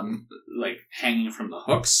 like, hanging from the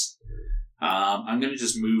hooks. I'm going to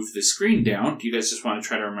just move the screen down. Do you guys just want to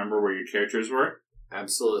try to remember where your characters were?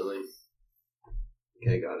 Absolutely.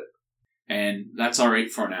 Okay, got it. And that's all right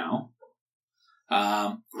for now.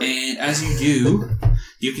 And as you do,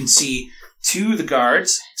 you can see two of the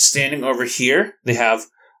guards standing over here. They have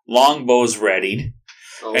long bows readied.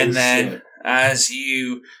 Oh, And then, shit. as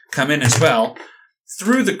you come in as well,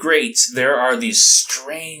 through the grates, there are these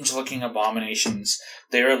strange-looking abominations.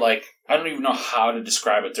 They're like, I don't even know how to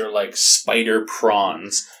describe it. They're like spider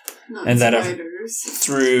prawns Not And that spiders.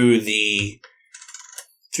 through the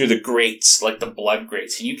grates, like the blood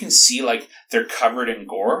grates. And you can see, like, they're covered in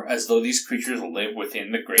gore, as though these creatures live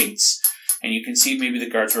within the grates. And you can see maybe the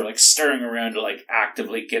guards are, like, stirring around to, like,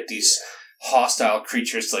 actively get these hostile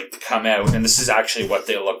creatures to, like, come out. And this is actually what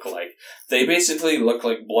they look like. They basically look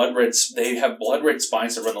like they have blood red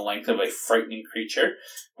spines that run the length of a frightening creature,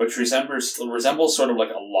 which resembles sort of like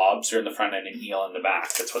a lobster in the front end and eel in the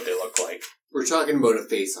back. That's what they look like. We're talking about a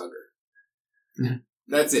face hugger.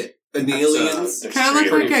 That's it. An That's, aliens, there's Kind of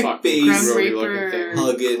three look of like them. a fuck face, Grim grody Reaper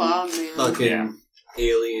hugging, claw man. fucking Yeah.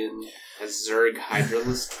 alien. A Zerg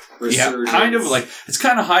Hydralist. Yeah, resurgence. kind of like, it's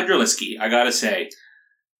kind of Hydralisky, I gotta say.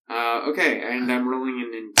 Okay, and I'm rolling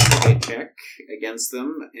an intimidate check against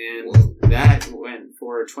them, and that went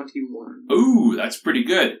for a 21. Ooh, that's pretty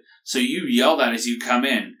good. So you yell that as you come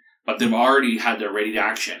in, but they've already had their ready to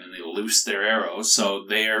action and they loose their arrows, so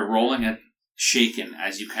they are rolling at shaken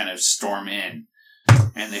as you kind of storm in.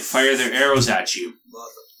 And they fire their arrows at you.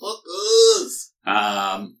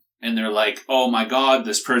 Motherfuckers! And they're like, oh my god,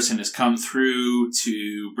 this person has come through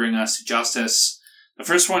to bring us to justice. The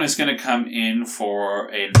first one is going to come in for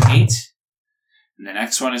an 8, and the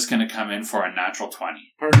next one is going to come in for a natural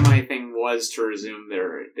 20. Part of my thing was to resume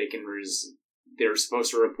they're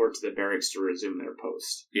supposed to report to the barracks to resume their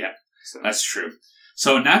post. Yeah. So That's true.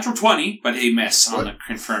 So natural 20, but a miss on What? the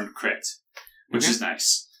confirmed crit, which Okay. is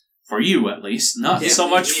nice. For you, at least. Not Yeah, so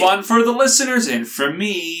much yeah. fun for the listeners, and for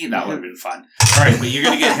me, that would have been fun. Alright, but you're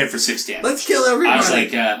going to get hit for 6 damage. Let's kill everybody! I was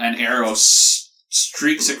like, an arrow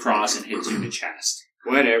streaks across and hits you in the chest.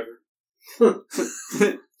 whatever.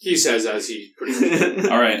 He says as he pretty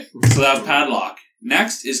Alright, so that was Padlock.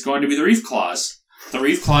 Next is going to be the Reef Claws. The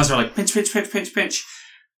Reef Claws are like, pinch, pinch, pinch, pinch, pinch.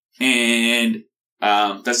 And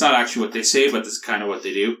that's not actually what they say, but that's kind of what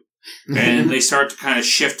they do. And they start to kind of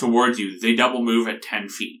shift towards you. They double move at 10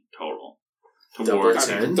 feet total. Towards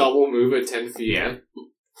Double you. ten? double move at 10 feet. Yeah.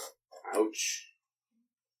 crouch.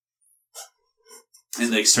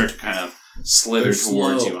 And they start to kind of slither They're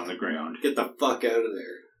towards slow. you on the ground. Get the fuck out of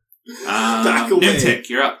there. Back away. Nimtic,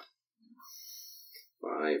 you're up.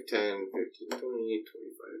 5, 10, 15, 20,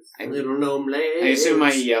 25. Little gnome legs. I assume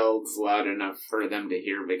I yelled loud enough for them to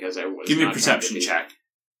hear because I was. Give me a not perception trying to check.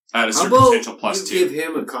 At a How certain about potential plus you 2. give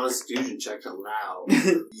him a constitution check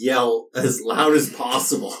to yell as loud as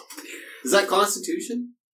possible. Is that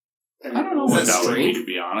constitution? I don't know Is what that that would be, strength? to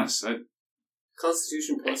be honest.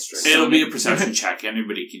 Constitution plus strength. It'll be a perception check.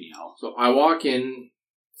 Anybody can yell. So I walk in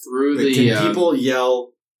through But the. can people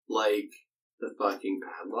yell like the fucking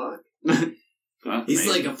padlock? Well, He's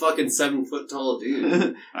maybe. like a fucking 7-foot tall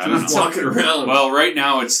dude. I don't Just know. walking around. Well, right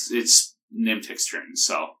now it's Nimtic's turn,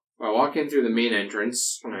 so. I walk in through the main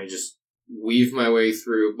entrance, and I just weave my way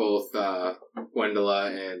through both Gwendola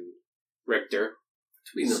and Richter.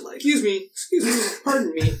 between the legs. Excuse me,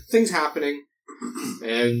 pardon me, things happening.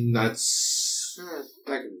 And that's...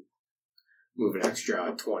 I can move an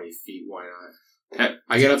extra 20 feet, why not? Okay.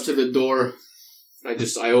 I get up to the door,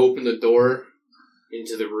 I open the door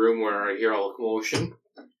into the room where I hear all the commotion.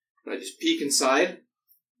 And I just peek inside,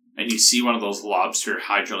 And you see one of those lobster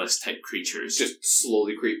hydralis type creatures just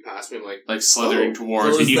slowly creep past me. I'm like, slithering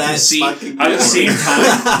towards, close and you can that see fucking at the door. same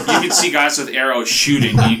time you can see guys with arrows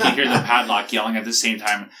shooting. And you can hear the padlock yelling at the same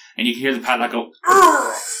time, and you can hear the padlock go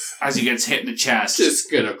 "Arr!" as he gets hit in the chest. just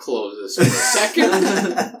gonna close this for a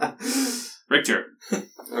second. Richter,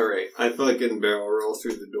 Alright, I fucking barrel roll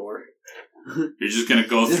through the door. you're just gonna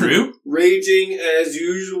go through. Raging as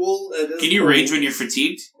usual. At this Can you point. rage when you're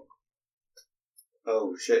fatigued?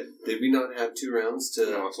 Oh shit. Did we not have 2 rounds to...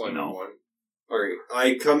 No, it's only No. one. Alright,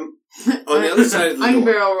 I come on the other side of the I can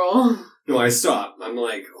door. barrel roll. No, I stop. I'm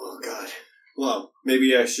like, oh god. Well,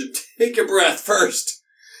 maybe I should take a breath first.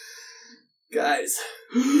 Guys.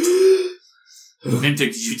 Nimtic,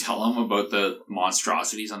 did you tell him about the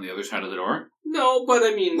monstrosities on the other side of the door? No, but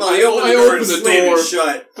I mean, Well, I open the door and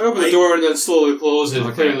shut. I open the door and then slowly close it.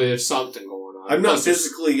 Okay. Clearly, there's something going on. I'm not Plus, there's-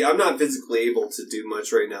 physically able to do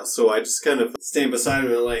much right now, so I just kind of stand beside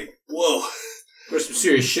him and like, whoa, There's some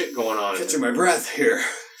serious shit going on. in catching there. my breath here.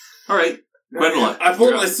 Alright, Gwendola. I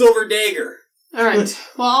pulled my silver dagger. Alright.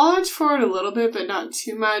 Well, I'll edge forward a little bit, but not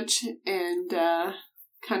too much, and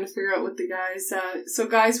kind of figure out what the guys... So,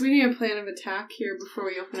 guys, we need a plan of attack here before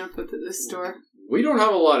we open up with this door. We don't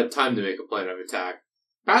have a lot of time to make a plan of attack.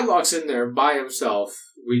 Padlock's in there by himself.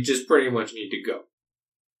 We just pretty much need to go.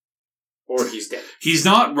 Or he's dead. He's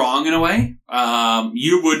not wrong in a way.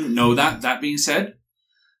 You wouldn't know that being said.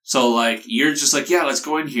 So, like, you're just like, yeah, let's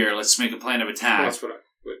go in here. Let's make a plan of attack. That's what I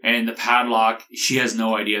would. And the padlock, she has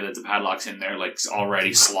no idea that the padlock's in there, like,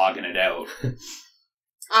 already slogging it out.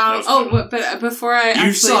 But before I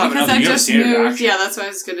You still have because another- I you have just standard moved, action. yeah, that's what I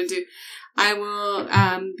was gonna do. I will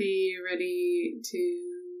be ready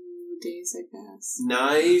to daze, I guess.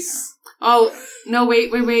 Nice. Oh no!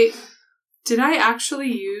 Wait! Did I actually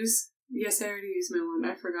use? Yes, I already used my wand.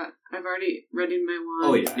 I forgot. I've already readied my wand.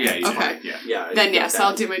 Oh yeah. Yeah, he's Okay. fine, yeah. Yeah. I Then got yes, that.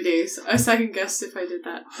 I'll do my daze. I second guessed if I did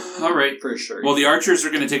that. All right. For sure. Well, the archers are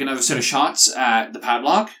going to take another set of shots at the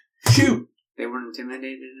padlock. Shoot! They weren't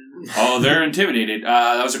intimidated enough. Oh, they're intimidated.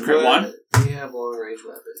 That was a crit 1. We have long range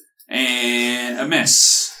weapons. And a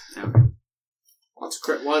miss. Lots of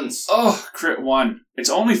crit ones. Oh, crit 1. It's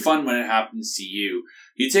only fun when it happens to you.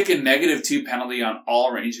 You take a -2 penalty on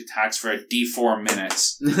all ranged attacks for a D4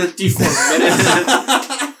 minutes. D4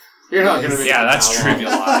 minutes. You're not going to make Yeah, it that's that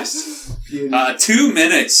long. trivialized. 2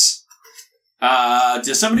 minutes.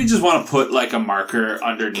 Does somebody just want to put like a marker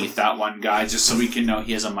underneath that one guy just so we can know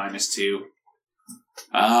he has a -2?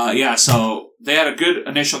 Yeah, so they had a good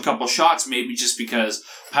initial couple shots, maybe just because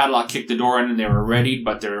Padlock kicked the door in and they were ready,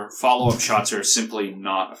 but their follow-up shots are simply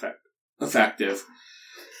not effective.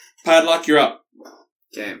 Padlock, you're up.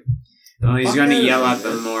 Okay. Well, he's going to yell at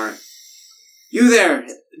them more. You there!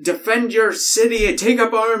 Defend your city and take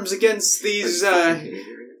up arms against these,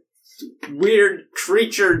 weird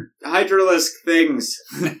creature hydralisk things.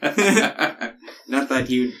 Not that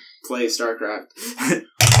you play StarCraft.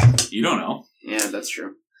 You don't know. Yeah, that's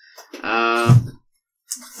true.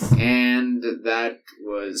 And that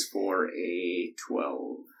was for a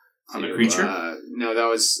 12. On a creature? No, that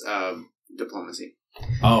was diplomacy.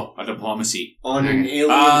 Oh, a diplomacy. On an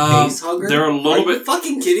alien face hugger? They're a little Are you bit.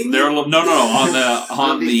 fucking kidding me? They're on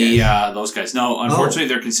these the those guys. No, unfortunately,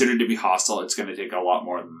 they're considered to be hostile. It's going to take a lot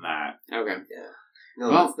more than that. Okay. No,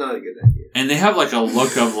 Well- that's not a good idea. And they have like a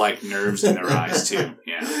look of like nerves in their eyes too.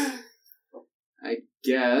 Yeah. I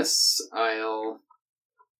guess I'll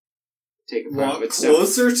take a Walk private step.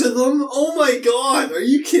 closer to them? Oh my god, are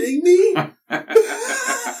you kidding me?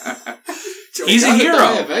 He's a Gotta hero.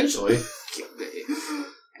 die eventually.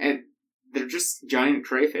 And they're just giant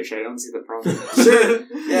crayfish. I don't see the problem. Sure.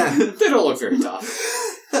 Yeah. They don't look very tough.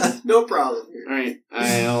 No problem here. Alright,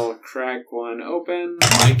 I'll crack one open.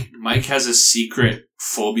 Mike has a secret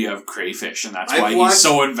phobia of crayfish, and that's I've why watched- he's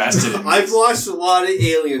so invested in I've this. watched a lot of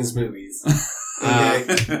Aliens movies. Okay.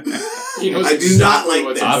 He knows I do not exactly like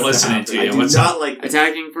what's this. I'm about to listening happen. to I you. do What's not like this.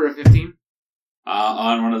 Attacking for a 15.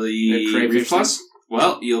 On one of the The crayfish Reef Plus?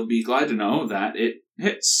 Well, you'll be glad to know that it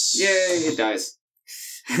hits. Yay, it dies.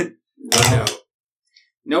 No.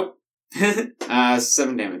 Nope.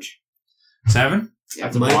 7 damage. 7?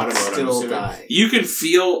 At the Might bottom of it, I'm still assuming. die. You can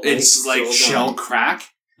feel its Might like still shell die. crack,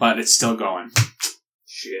 but it's still going.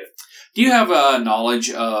 Shit. Do you have a knowledge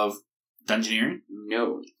of dungeoneering?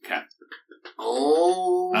 No.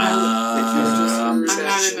 Oh. I'm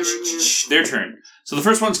not in the room yet. Their turn. So the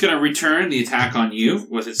first one's going to return the attack on you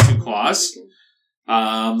with its 2 claws.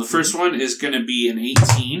 The first one is going to be an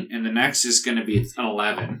 18, and the next is going to be an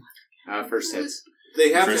 11. First hits.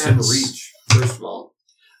 They have First to have hits. reach, first of all.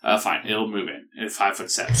 Fine, it'll move in. 5 foot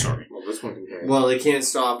step, sorry. Well, this one can carry. Well, they can't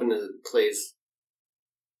stop in a place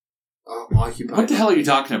occupied. What the hell are you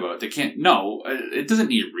talking about? They can't. No, it doesn't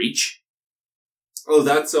need reach. Oh,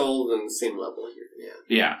 that's all on the same level here.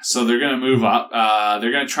 Yeah. Yeah, so they're going to move up.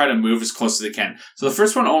 They're going to try to move as close as they can. So the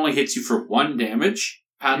first one only hits you for 1 damage,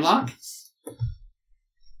 Padlock.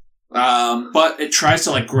 But it tries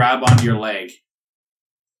to like grab onto your leg.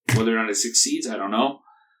 Whether or not it succeeds, I don't know.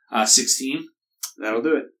 16. That'll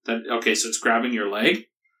do it. Okay, so it's grabbing your leg.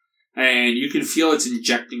 And you can feel it's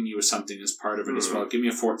injecting you with something as part of it as well. Give me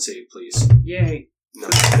a fort save, please. Yay. No,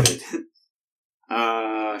 good.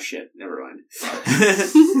 Shit. Never mind.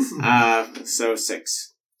 So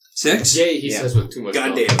 6. 6? Yay, he Yeah. says with too much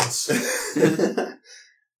God confidence. damn it.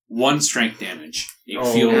 1 strength damage. You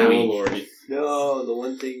Oh, feel no, weak. lordy. No, the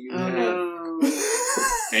one thing you have. no.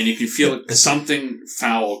 And you can feel something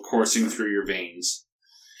foul coursing through your veins.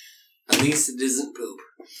 At least it isn't poop.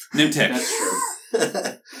 Nimtek. That's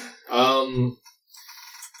true.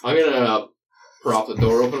 I'm gonna prop the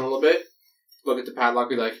door open a little bit, look at the padlock,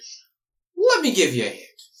 be like, let me give you a hand.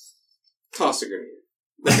 Toss a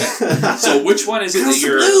grenade. So which one is it that House of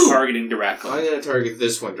you're Blue! targeting directly? I'm gonna target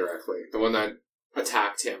this one directly. The one that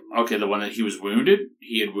attacked him. Okay, the one that he was wounded?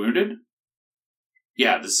 He had wounded?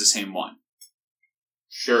 Yeah, this is the same one.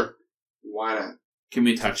 Sure. Why not? Give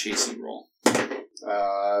me a touch AC roll.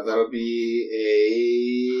 That'll be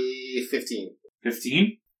a 15.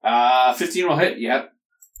 15? 15 will hit, yep.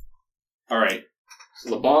 Alright. So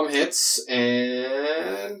the bomb hits,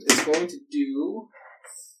 and it's going to do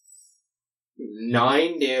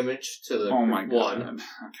 9 damage to the Oh my god. one.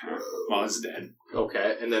 Okay. Well, it's dead.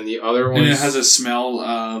 Okay, and then the other one. And it has a smell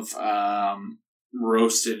of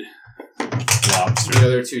roasted lobster. The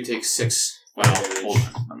other 2 take 6. Well, hold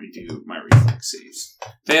on. Let me do my reflex saves.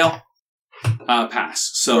 Fail. Pass.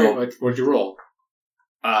 So, Wait, what'd you roll?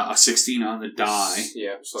 a 16 on the die.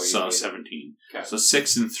 Yeah, so, you So need- 17. Okay. So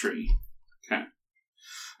 6 and 3. Okay.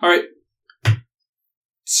 Alright.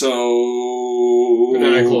 So... And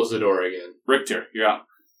then I close the door again. Richter, you're up.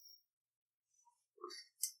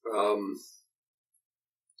 Am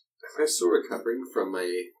I still recovering from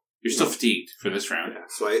my... You're still fatigued for this round. Yeah,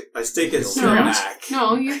 so I stake it No. back.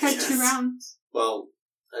 No, you had Yes. 2 rounds. Well,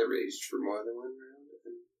 I raged for more than 1 round.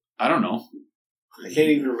 I don't know. I can't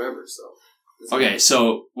even remember, so... Okay,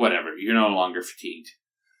 so whatever. You're no longer fatigued.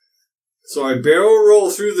 So I barrel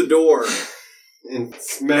roll through the door and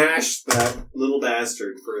smash that little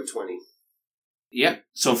bastard for a 20. Yep.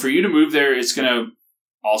 So for you to move there, it's going to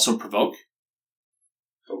also provoke.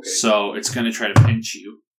 Okay. So it's going to try to pinch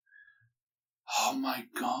you. Oh my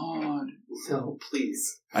god. No,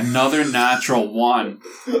 please. Another natural 1.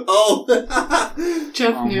 Oh!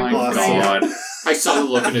 Jeff Oh knew my it was going god. I saw the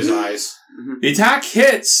look in his eyes. The attack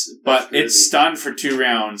hits, but That's it's stunned for 2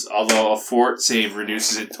 rounds, although a fort save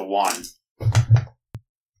reduces it to 1.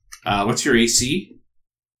 What's your AC?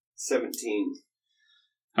 17.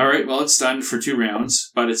 Alright, well, it's stunned for 2 rounds,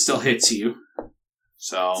 but it still hits you.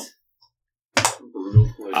 So,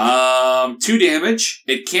 Brutal. 2 damage.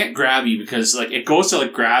 It can't grab you because, like, it goes to,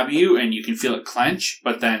 like, grab you and you can feel it clench,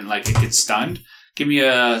 but then, like, it gets stunned. Give me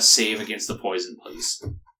a save against the poison, please.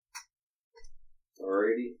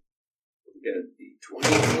 Alrighty. Get a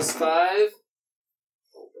D20 plus 5.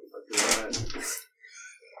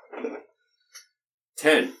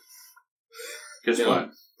 10. Guess No. what?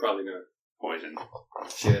 Probably not. Poison.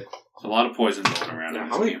 Shit. There's a lot of poison going around Now, in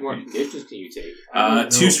how this many more campaign. conditions can you take?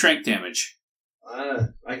 2 strength damage.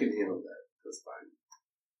 I can handle that. That's fine.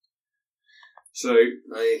 So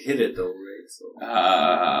I hit it though, right? So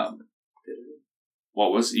Uh, did it?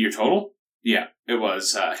 what was your total? Yeah, it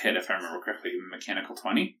was hit, if I remember correctly, mechanical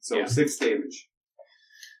 20. So Yeah. 6 damage.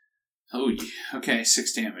 Oh, yeah. Okay,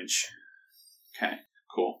 6 damage. Okay,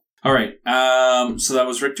 cool. All right, so that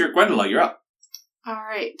was Richter. Gwendolyn, you're up. All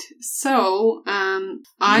right. So, You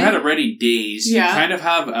had a ready daze. Yeah. You kind of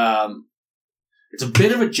have, it's a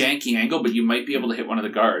bit of a janky angle, but you might be able to hit one of the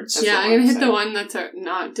guards. That's yeah, what I'm gonna I'm hit the saying. one that's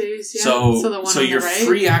not dazed yet. So the one on your the right.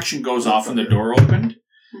 free action goes off when the door opened.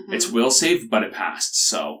 Mhm. It's will save, but it passed,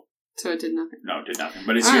 so So it did nothing. no, it did nothing.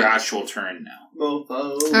 But it's All your right. actual turn now. Mofo.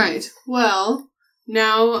 All right. Well,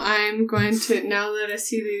 now I'm going to. Now that I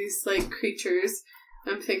see these creatures,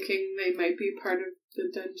 I'm thinking they might be part of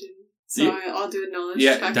the dungeon. So Yeah. I'll do a knowledge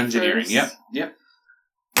Yeah, check dungeoneering. first. Yep.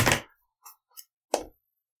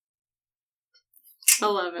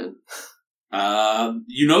 11.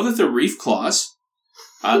 You know that they're reef claws.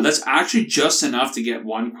 That's actually just enough to get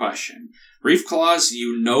one question. Reef claws,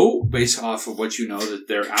 you know, based off of what you know, that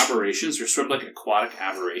they're aberrations. They're sort of like aquatic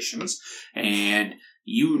aberrations. And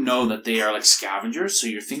you know that they are like scavengers. So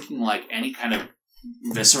you're thinking like any kind of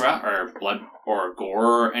viscera or blood or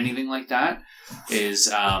gore or anything like that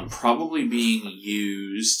is probably being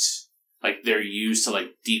used. Like they're used to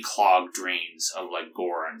like declog drains of like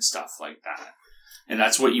gore and stuff like that. And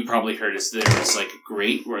that's what you probably heard is there's like a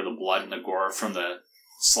grate where the blood and the gore from the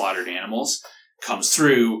slaughtered animals comes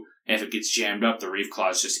through. And if it gets jammed up, the reef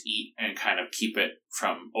claws just eat and kind of keep it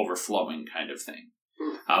from overflowing kind of thing.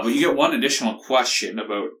 But you get one additional question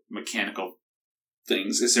about mechanical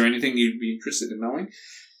things. Is there anything you'd be interested in knowing?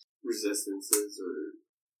 Resistances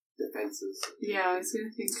or defenses. Yeah, I was going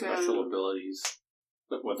to think. Special abilities.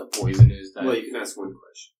 But what the poison is that... Well, you can ask one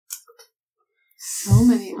question. So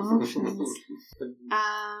many options.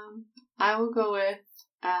 I will go with.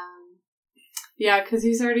 Yeah, because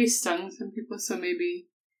he's already stung some people, so maybe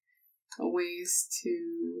ways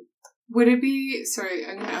to. Would it be? Sorry,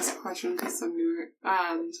 I'm going to ask a question because I'm newer.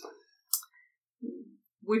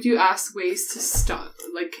 Would you ask ways to stop?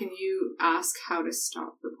 Like, can you ask how to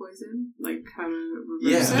stop the poison? Like, how to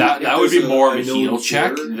reverse it? That would be there's more of a a heal known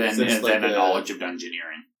check cure, than such like a a- knowledge of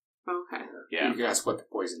dungeoneering. Okay. Yeah. You can ask what the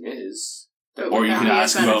poison is. But Or would you that could be a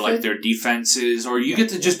ask about like benefit? their defenses, or you get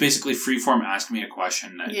to just basically freeform ask me a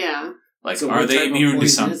question that, Yeah. like, So are what they type of immune to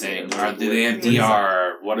poison is something? it? Or do they have What is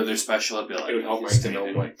DR? What are their special It abilities? would help Mike to know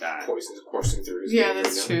Anything what like that. poison is coursing through his Yeah, veins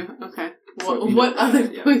that's right now. true. Okay. So What you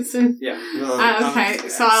other yeah. poison? Yeah. Okay,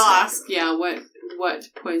 so I'll ask. Yeah, what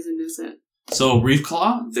poison is it? So Reef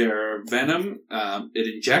Claw, their venom,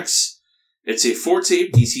 it injects. It's a fort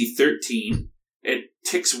save DC 13. It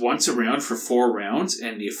ticks once around for 4 rounds,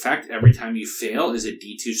 and the effect every time you fail is a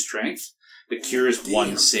D2 strength. The cure is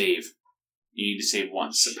 1 save. You need to save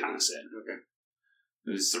once to pass it. Okay.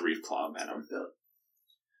 This is the Reef Claw venom.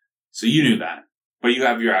 So you knew that, but you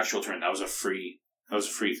have your actual turn. That was a free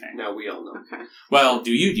thing. Now we all know. Okay. Well,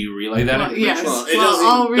 do you relay that? Well, information? yes. Well, it Well, doesn't-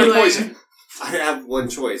 I'll they're relay. poison. I have one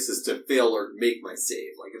choice: is to fail or make my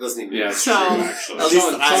save. Like it doesn't even. Yeah, it's So- true, actually. At least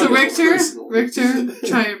I So know Richter, personally.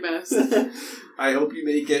 try your best. I hope you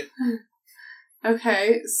make it.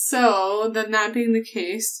 Okay, so then that being the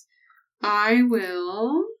case, I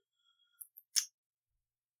will.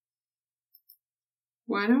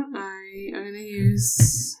 Why don't I'm going to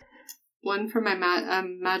use one for my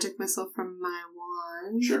magic missile from my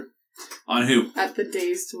wand. Sure. On who? At the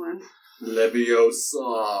dazed one.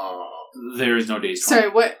 Leviosa. There is no days. Sorry,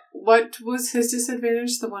 what was his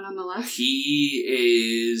disadvantage? The one on the left? He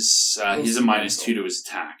is. He's a -2 to his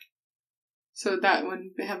attack. So that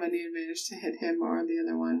wouldn't have any advantage to hit him or the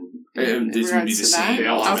other one. This would be regards the to same. that? They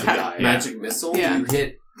all have to Okay. die. Yeah. Magic missile. Yeah. You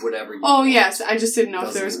hit whatever. you Oh want. yes, I just didn't know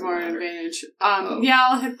if there was Doesn't more matter. advantage. Oh. Yeah,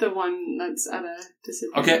 I'll hit the one that's at a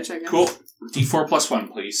disadvantage. Okay, I guess. cool. D4 plus 1,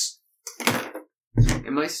 please.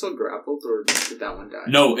 Am I still grappled, or did that one die?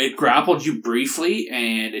 No, it grappled you briefly,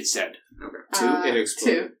 and it's dead. Okay. It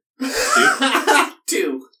exploded.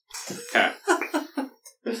 2. Okay.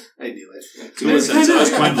 I knew it. Cool. So that's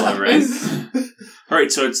Gwendolyn, right?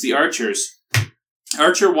 Alright, so it's the archers.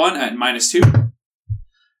 Archer 1 at -2.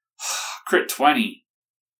 Crit 20.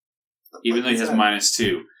 Even though he has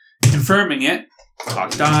 -2. Confirming it.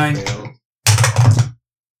 Clock die.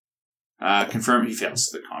 Confirm he fails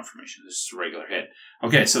the confirmation. This is a regular hit.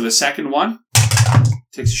 Okay, so the second one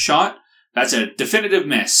takes a shot. That's a definitive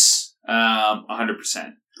miss.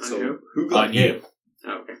 100%. So who got On hit? you.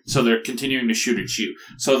 Okay. So they're continuing to shoot at you.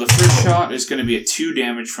 So the first shot is going to be a 2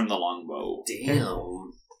 damage from the longbow.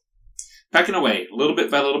 Damn. Pecking away, little bit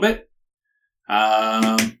by little bit.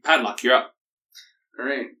 Padlock, you're up.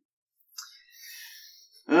 Alright.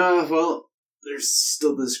 Well, there's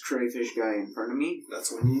still this crayfish guy in front of me.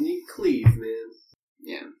 That's when you need cleave, man.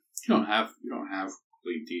 Yeah. You don't have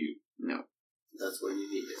lead, do you? No. That's when you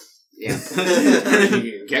need it. Yeah.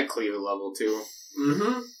 You can get cleave at level 2.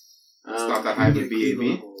 Mm-hmm. It's not that high of a BAB.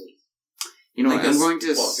 You know what? I'm going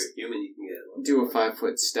to Well, if you're human, you can get it. do a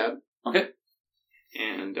 5-foot step. Okay.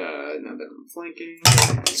 And now that I'm flanking.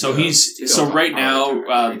 So right now,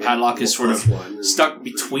 Padlock is sort of stuck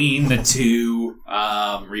between the two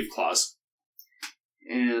reef claws.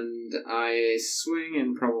 And I swing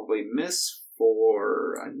and probably miss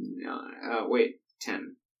for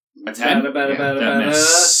 10. A 10? That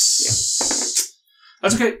miss. Yeah.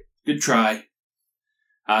 That's okay. Good try.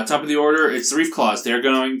 Top of the order, it's the reef claws. They're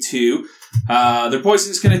going to their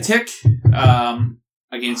poison is going to tick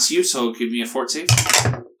against you. So give me a fort save.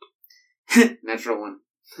 Natural 1.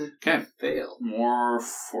 Okay. Fail. More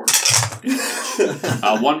fort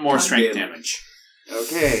damage. One more strength damage.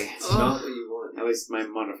 Okay. It's not what you want. At least my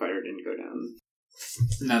modifier didn't go down.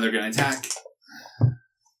 Now they're going to attack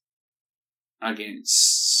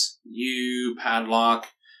against you, Padlock.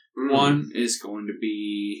 One is going to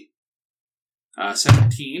be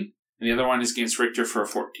 17, and the other one is against Richter for a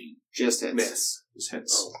 14. Just hits. Miss. Just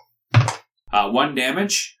hits. 1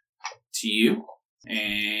 damage to you,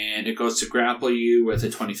 and it goes to grapple you with a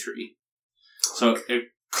 23. So it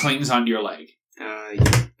clings onto your leg. Yeah,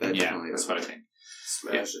 That's what I think.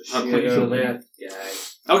 Smash the I'll shit put you out of in that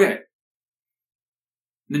guy. Okay.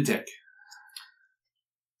 Nintek.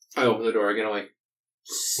 I open the door again. I'm like,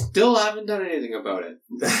 still haven't done anything about it.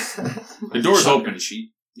 The door's open.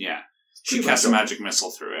 She casts a magic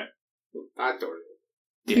missile through it. That door.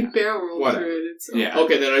 You barrel roll Whatever. through it. It's Yeah.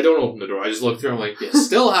 Okay, then I don't open the door. I just look through. I'm like, yeah,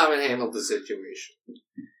 still haven't handled the situation.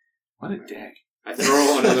 What a dick. I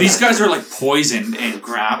throw another. These guys are like poisoned and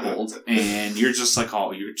grappled, and you're just like,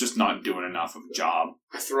 oh, you're just not doing enough of a job.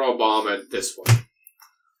 I throw a bomb at this one.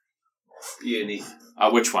 Peony.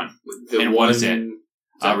 Which one? The And what is it?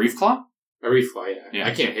 Reef Claw? A reef fly, yeah. Yeah.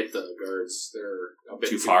 I can't hit the guards. They're a bit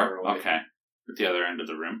Too far? away. Okay. At the other end of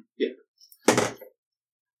the room.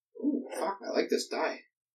 Ooh, fuck, I like this die.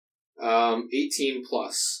 18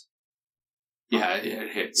 plus. Yeah,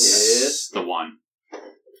 it hits the one.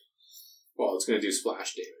 Well, it's going to do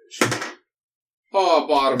splash damage. Oh,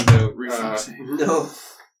 bottom note. Reflex save. No.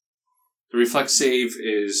 The reflex save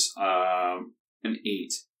is an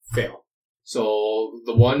 8. Fail. So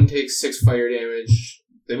the one takes 6 fire damage.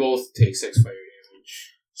 They both take 6 fire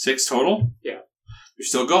damage. 6 total? Yeah. You're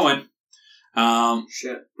still going.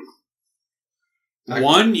 Shit.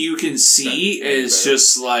 One you can see That's is better.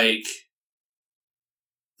 just like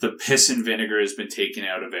the piss and vinegar has been taken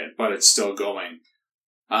out of it, but it's still going.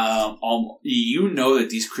 You know that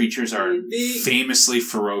these creatures are famously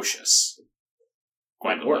ferocious.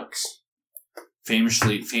 It works.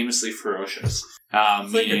 Famously ferocious. like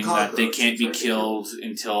Meaning a that they cockroach, can't be trying to killed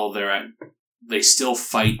until they still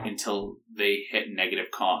fight until they hit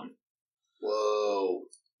negative con. Whoa.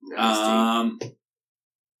 Nasty.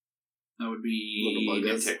 That would be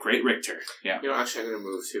Little buggers. Nimtic, right? Richter. Yeah. You know, actually, I'm going to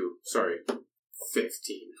move to,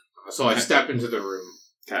 15. So I step into the room.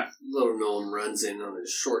 Little gnome runs in on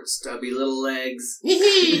his short, stubby little legs.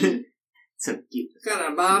 So cute.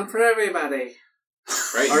 Got a bomb for everybody.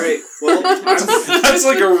 Right? Alright, well, That's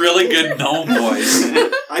like a really good gnome voice.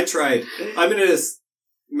 I tried. I'm gonna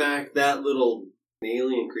smack that little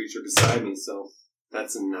alien creature beside me, so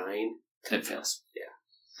that's a 9. It fails. Yeah.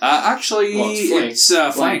 Actually, Well, it's flanked.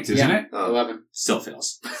 it's flanked, isn't Yeah. it? 11. Still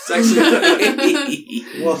fails. It's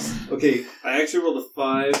actually... well, okay, I actually rolled a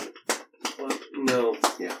 5. Well, no,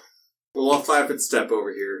 yeah. Well, I'll 5-foot step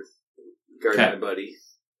over here. Guard Okay. my buddy.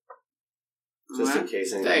 Just in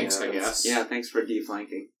case anything Thanks, I happens. guess. Yeah, thanks for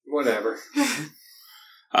deflanking. Whatever.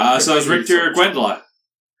 So it's Richter Gwendola.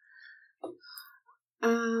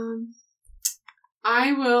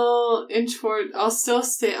 I will inch forward. I'll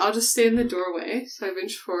just stay in the doorway. So I've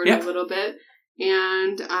inched forward Yep. a little bit.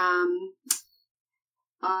 And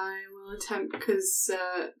I will attempt, because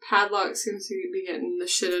Padlock seems to be getting the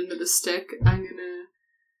shit end of the stick. I'm gonna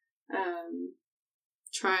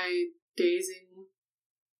try dazing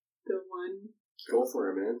the one. Go for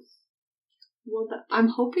it, man. Well, I'm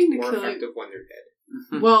hoping to More kill it. effective when they're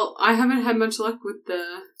dead. Well, I haven't had much luck with the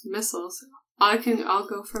missiles. I'll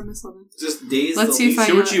go for a missile then. Just daze Let's the see if I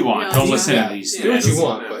Do what you want. yeah, Don't yeah. listen Yeah. to these. Yeah, Do what guys. you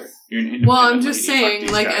want, but You're an independent Well, I'm lady. just Fuck saying,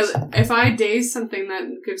 these like, guys. if I daze something, that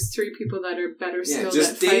gives 3 people that are better Yeah, skilled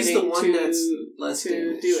just at daze fighting the one to that's less to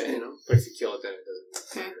damage, do it. you know? if you kill it, then it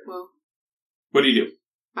doesn't. Okay, well, What do you do?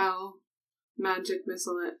 I'll magic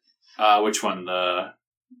missile it. Which one? The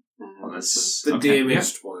one This that's The okay,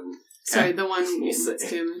 damaged one. one. Sorry, the one You say. that's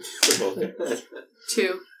damaged. They're both damaged.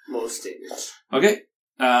 2. Most damage. yeah. Okay.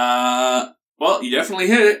 Well, you definitely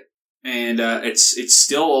hit it. And it's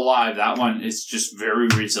still alive. That one is just very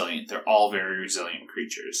resilient. They're all very resilient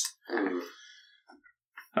creatures.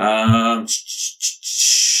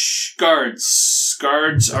 Guards.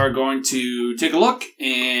 Guards are going to take a look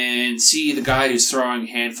and see the guy who's throwing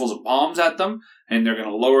handfuls of bombs at them, and they're going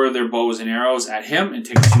to lower their bows and arrows at him and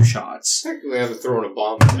take 2 shots. Technically, I haven't thrown a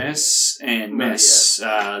bomb. Miss and miss. 2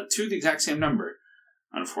 the exact same number.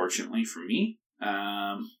 Unfortunately for me.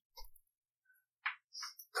 Caught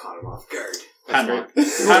him off guard. Padlock.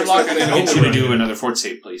 Padlock, I'm going to get you to do another fort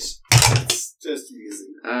save, please. It's just easy.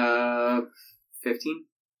 15.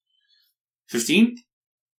 15?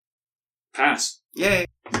 Pass. Yay.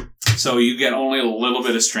 So you get only a little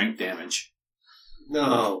bit of strength damage.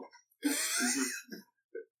 No.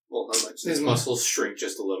 Well, how much? His muscles shrink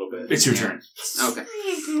just a little bit. It's your turn. Okay.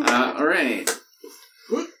 Alright.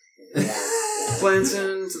 Glance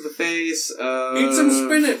into the face of Eat some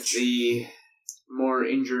spinach. the more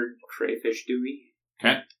injured crayfish Dewey.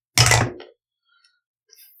 Okay.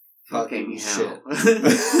 Fucking hell.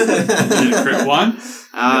 Did it crit 1?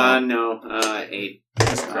 No. 8.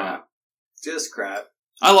 Just crap. Just crap.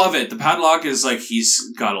 I love it. The Padlock is like,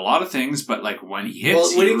 he's got a lot of things, but like when he hits,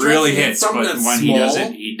 Well, when he he tries really to hit hits. something But that's when he small-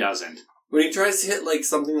 doesn't, he doesn't. When he tries to hit like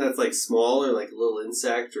something that's like small or like a little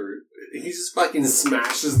insect, or he just fucking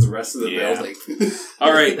smashes the rest of the Yeah. building.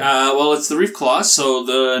 All right. Well, it's the Reef Claw. So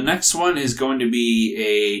the next one is going to be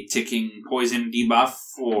a ticking poison debuff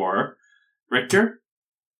for Richter,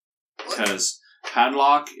 because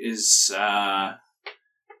Padlock is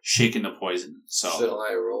shaking the poison. So Shall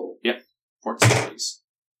I roll? 14, please.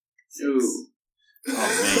 Ooh. Oh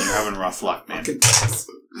man, you're having rough luck, man.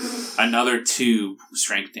 Another 2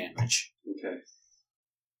 strength damage. Okay.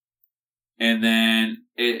 And then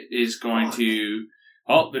it is going to...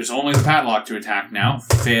 Oh, there's only the Padlock to attack now.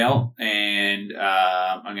 Fail. And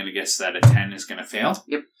I'm going to guess that a 10 is going to fail.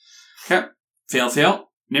 Yep. Okay. Fail.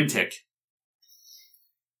 Nimtic.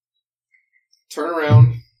 Turn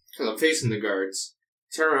around, because I'm facing the guards.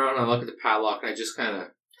 Turn around and I look at the Padlock and I just kind of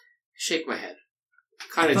shake my head.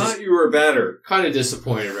 I thought you were better. Kind of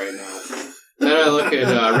disappointed right now. Then I look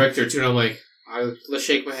at Richter too and I'm like, let's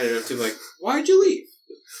shake my head at him too. I'm like, why'd you leave?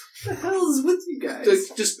 What the hell is with you guys?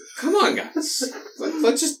 Like, just, come on guys. Like,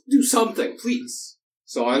 let's just do something, please.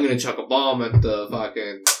 So I'm going to chuck a bomb at the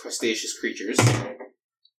fucking crustaceous creatures.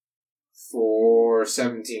 For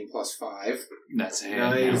 17 plus 5. That's a hit.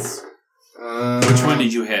 Nice. Which one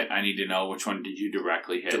did you hit? I need to know which one did you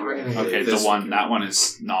directly hit. Directly hit Okay, this the one. one. That one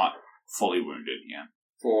is not fully wounded yet.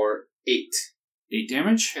 For 8. 8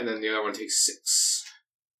 damage? And then the other one takes 6.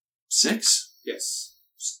 6? Yes.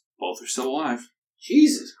 Both are still alive.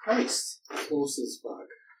 Jesus Christ. Close as fuck.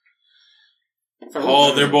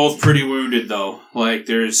 Oh, they're both pretty wounded, though. Like,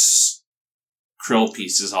 there's krill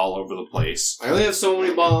pieces all over the place. I only have so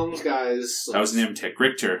many bombs, guys. So That was Nimtic.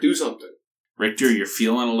 Richter. do something. Richter, you're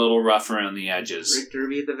feeling a little rough around the edges. Richter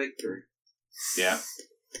be the victor. Yeah.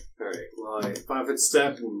 Alright, well, I 5-foot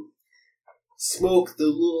step and smoke the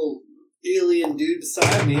little alien dude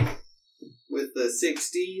beside me with the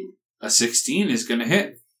 16. A 16 is going to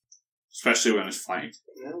hit. Especially when it's flanked.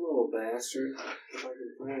 That little bastard. If I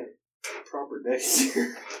can find proper dice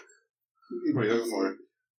here. What are you looking for?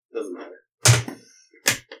 Doesn't matter.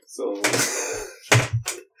 So,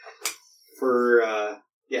 for,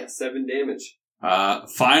 7 damage.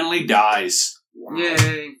 Finally dies. Wow.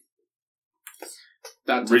 Yay.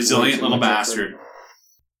 That's Resilient little bastard.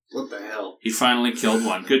 What the hell? He finally killed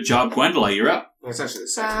one. Good job, Gwendola. You're up. That's actually the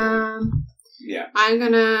second one. Yeah. I'm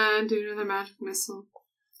gonna do another magic missile.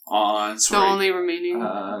 On, The sorry. only remaining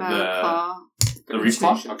claw. The Reef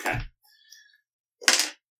Claw? Okay.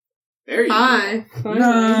 There you go. 5.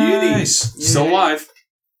 Nice. Still alive.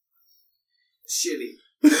 Shitty.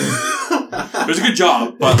 It was a good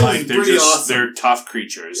job, but like they're Pretty just awesome. they're tough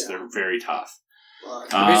creatures. Yeah. They're very tough.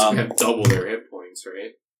 They basically have double their hit points,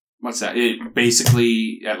 right? What's that? It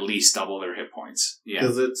basically at least double their hit points. Yeah.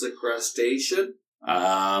 Because it's a crustacean.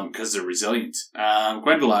 Because they're resilient.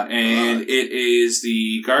 Gwendola, and it is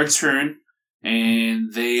the guard's turn,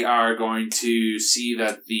 and they are going to see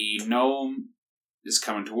that the gnome is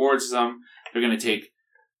coming towards them. They're going to take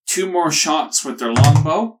 2 more shots with their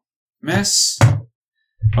longbow. Miss.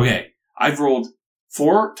 Okay, I've rolled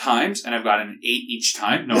 4 times, and I've got an 8 each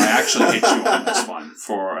time. No, I actually hit you on this one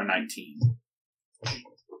for a 19.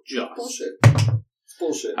 Just. Bullshit. It's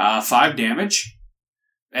bullshit. 5 damage.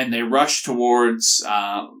 And they rush towards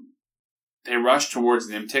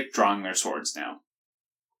Nimtic, drawing their swords now.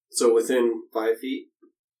 So within 5 feet?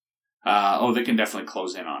 They can definitely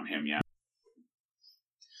close in on him, yeah.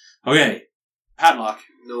 Okay, Padlock.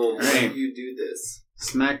 No, why Right. do you do this?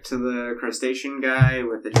 smack to the crustacean guy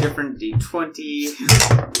with a different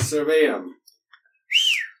D20. Survey him.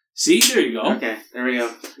 See, there you go. Okay, there we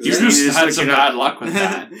go. You just had some bad luck with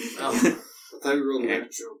that. I thought we rolled Okay.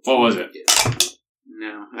 natural. What was it?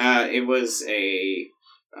 No, it was a.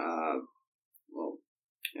 Well,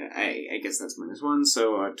 I guess that's -1,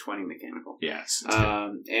 so 20 mechanical. Yes.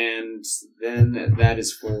 And then that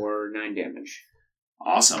is for 9 damage.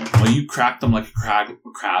 Awesome. Well, you cracked them like a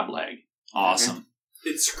crab leg. Awesome.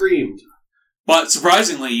 It screamed. But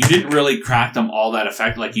surprisingly, you didn't really crack them all that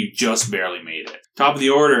effect. Like, you just barely made it. Top of the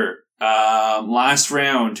order. Last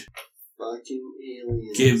round. Fucking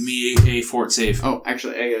aliens. Give me a fort save. Oh,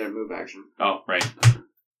 actually, I got a move action. Oh, right.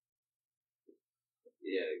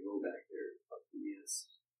 Yeah, go back there. Fucking yes.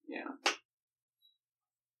 Yeah.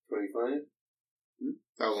 25?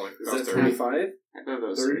 That was only Is that 30. 25? I thought that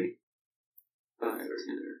was 30? 5, 10.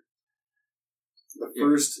 The Yeah.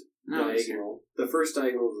 first No, it's- diagonal. The first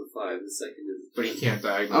diagonal is a 5. The second is But he can't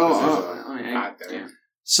diagonal because there's a yeah. pat there. Yeah.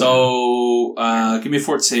 So, give me a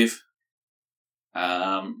fort save.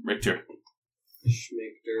 Richter.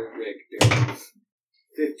 Schmichter, Richter.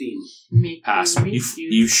 15. Pass.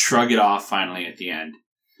 You shrug it off finally at the end.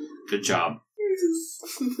 Good job.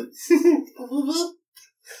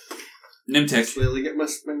 Nimtek. Slowly get my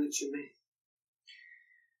spinach in me.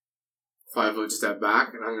 5-foot step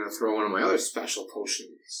back, and I'm going to throw one of my other special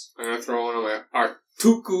potions. I'm going to throw one of my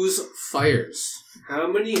Artuku's Fires. How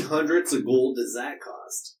many hundreds of gold does that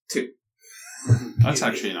cost? 2. That's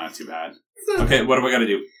actually not too bad. Okay, what do I got to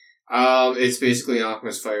do? It's basically an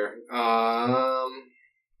Alchemist Fire.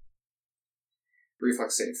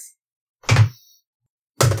 Reflex save.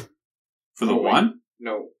 For the Oh, wait. one?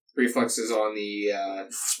 No. Reflex is on the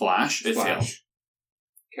Splash? It failed. splash.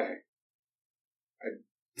 Okay.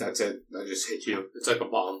 That's it. I just hit you. It's like a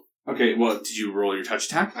bomb. Okay, well, did you roll your touch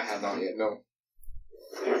attack? I have not yet, no.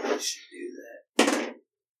 I should do that.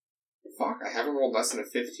 Fuck, I haven't rolled less than a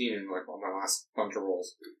 15 in like my last bunch of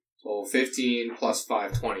rolls. So 15 plus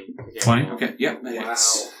 5, 20. Again, 20? no. Okay, yep. that Wow.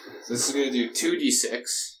 hits. So this is going to do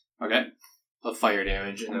 2d6 Okay. of fire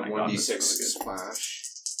damage and Oh then my God, 1d6 that's really splash.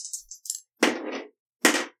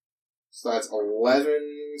 So that's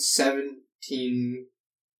 11, 17,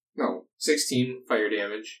 no, 16 fire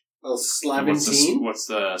damage. Oh, What's Slaventine? what's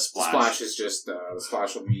the splash? Splash is just, the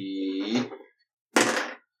splash will be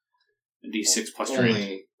D6 plus your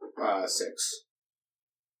only 6.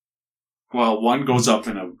 Well, one goes up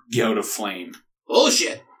in a gout of flame.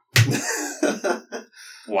 Bullshit!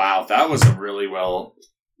 Wow, that was a really well,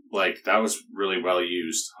 that was really well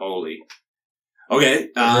used. Holy. Okay,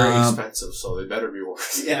 They're very expensive, so they better be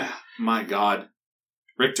worth it. Yeah. my God.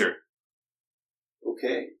 Richter.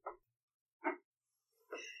 Okay.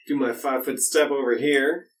 Do my 5-foot step over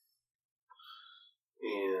here.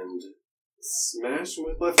 And smash him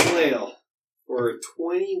with my flail. For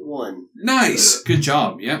 21. Nice! Good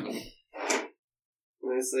job, yep. And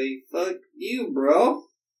I say, fuck you, bro.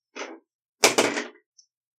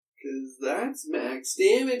 Because that's max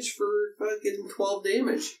damage for fucking 12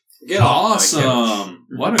 damage. Get off my couch. Awesome!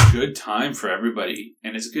 What a good time for everybody.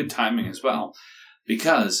 And it's good timing as well.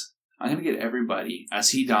 Because I'm going to get everybody,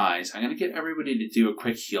 as he dies, I'm going to get everybody to do a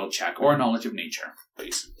quick heal check or knowledge of nature,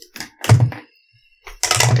 please.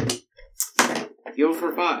 Heal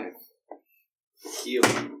for 5. Heal.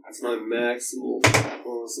 That's my maximal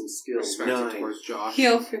awesome skill. Smack it 9. towards Josh.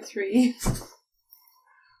 Heal for 3.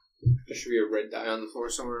 There should be a red dye on the floor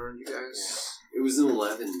somewhere around you guys. It was an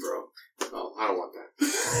 11, bro. Oh, I don't want that.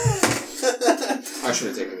 I should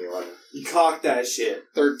have taken the 11. You cocked that shit.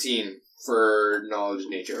 13 for knowledge of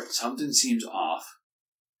nature. Something seems off.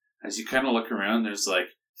 As you kind of look around, there's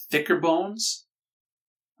thicker bones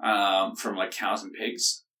from cows and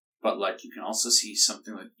pigs. But you can also see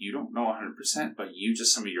something that you don't know 100%, but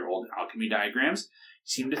some of your old alchemy diagrams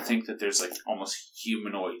seem to think that there's almost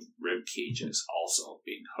humanoid rib cages also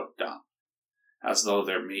being hooked up. As though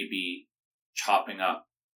there may be chopping up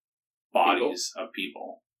bodies of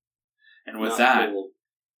people. And with Not that, cool.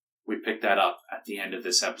 we pick that up at the end of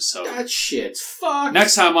this episode. That shit's fucked.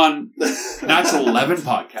 Next time on Natural 11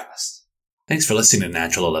 Podcast. Thanks for listening to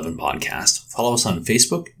Natural 11 Podcast. Follow us on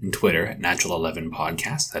Facebook and Twitter at Natural 11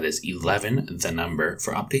 Podcast. That is 11, the number,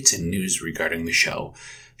 for updates and news regarding the show.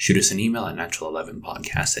 Shoot us an email at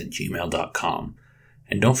natural11podcast@gmail.com.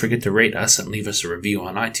 And don't forget to rate us and leave us a review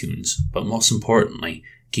on iTunes. But most importantly,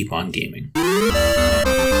 keep on gaming.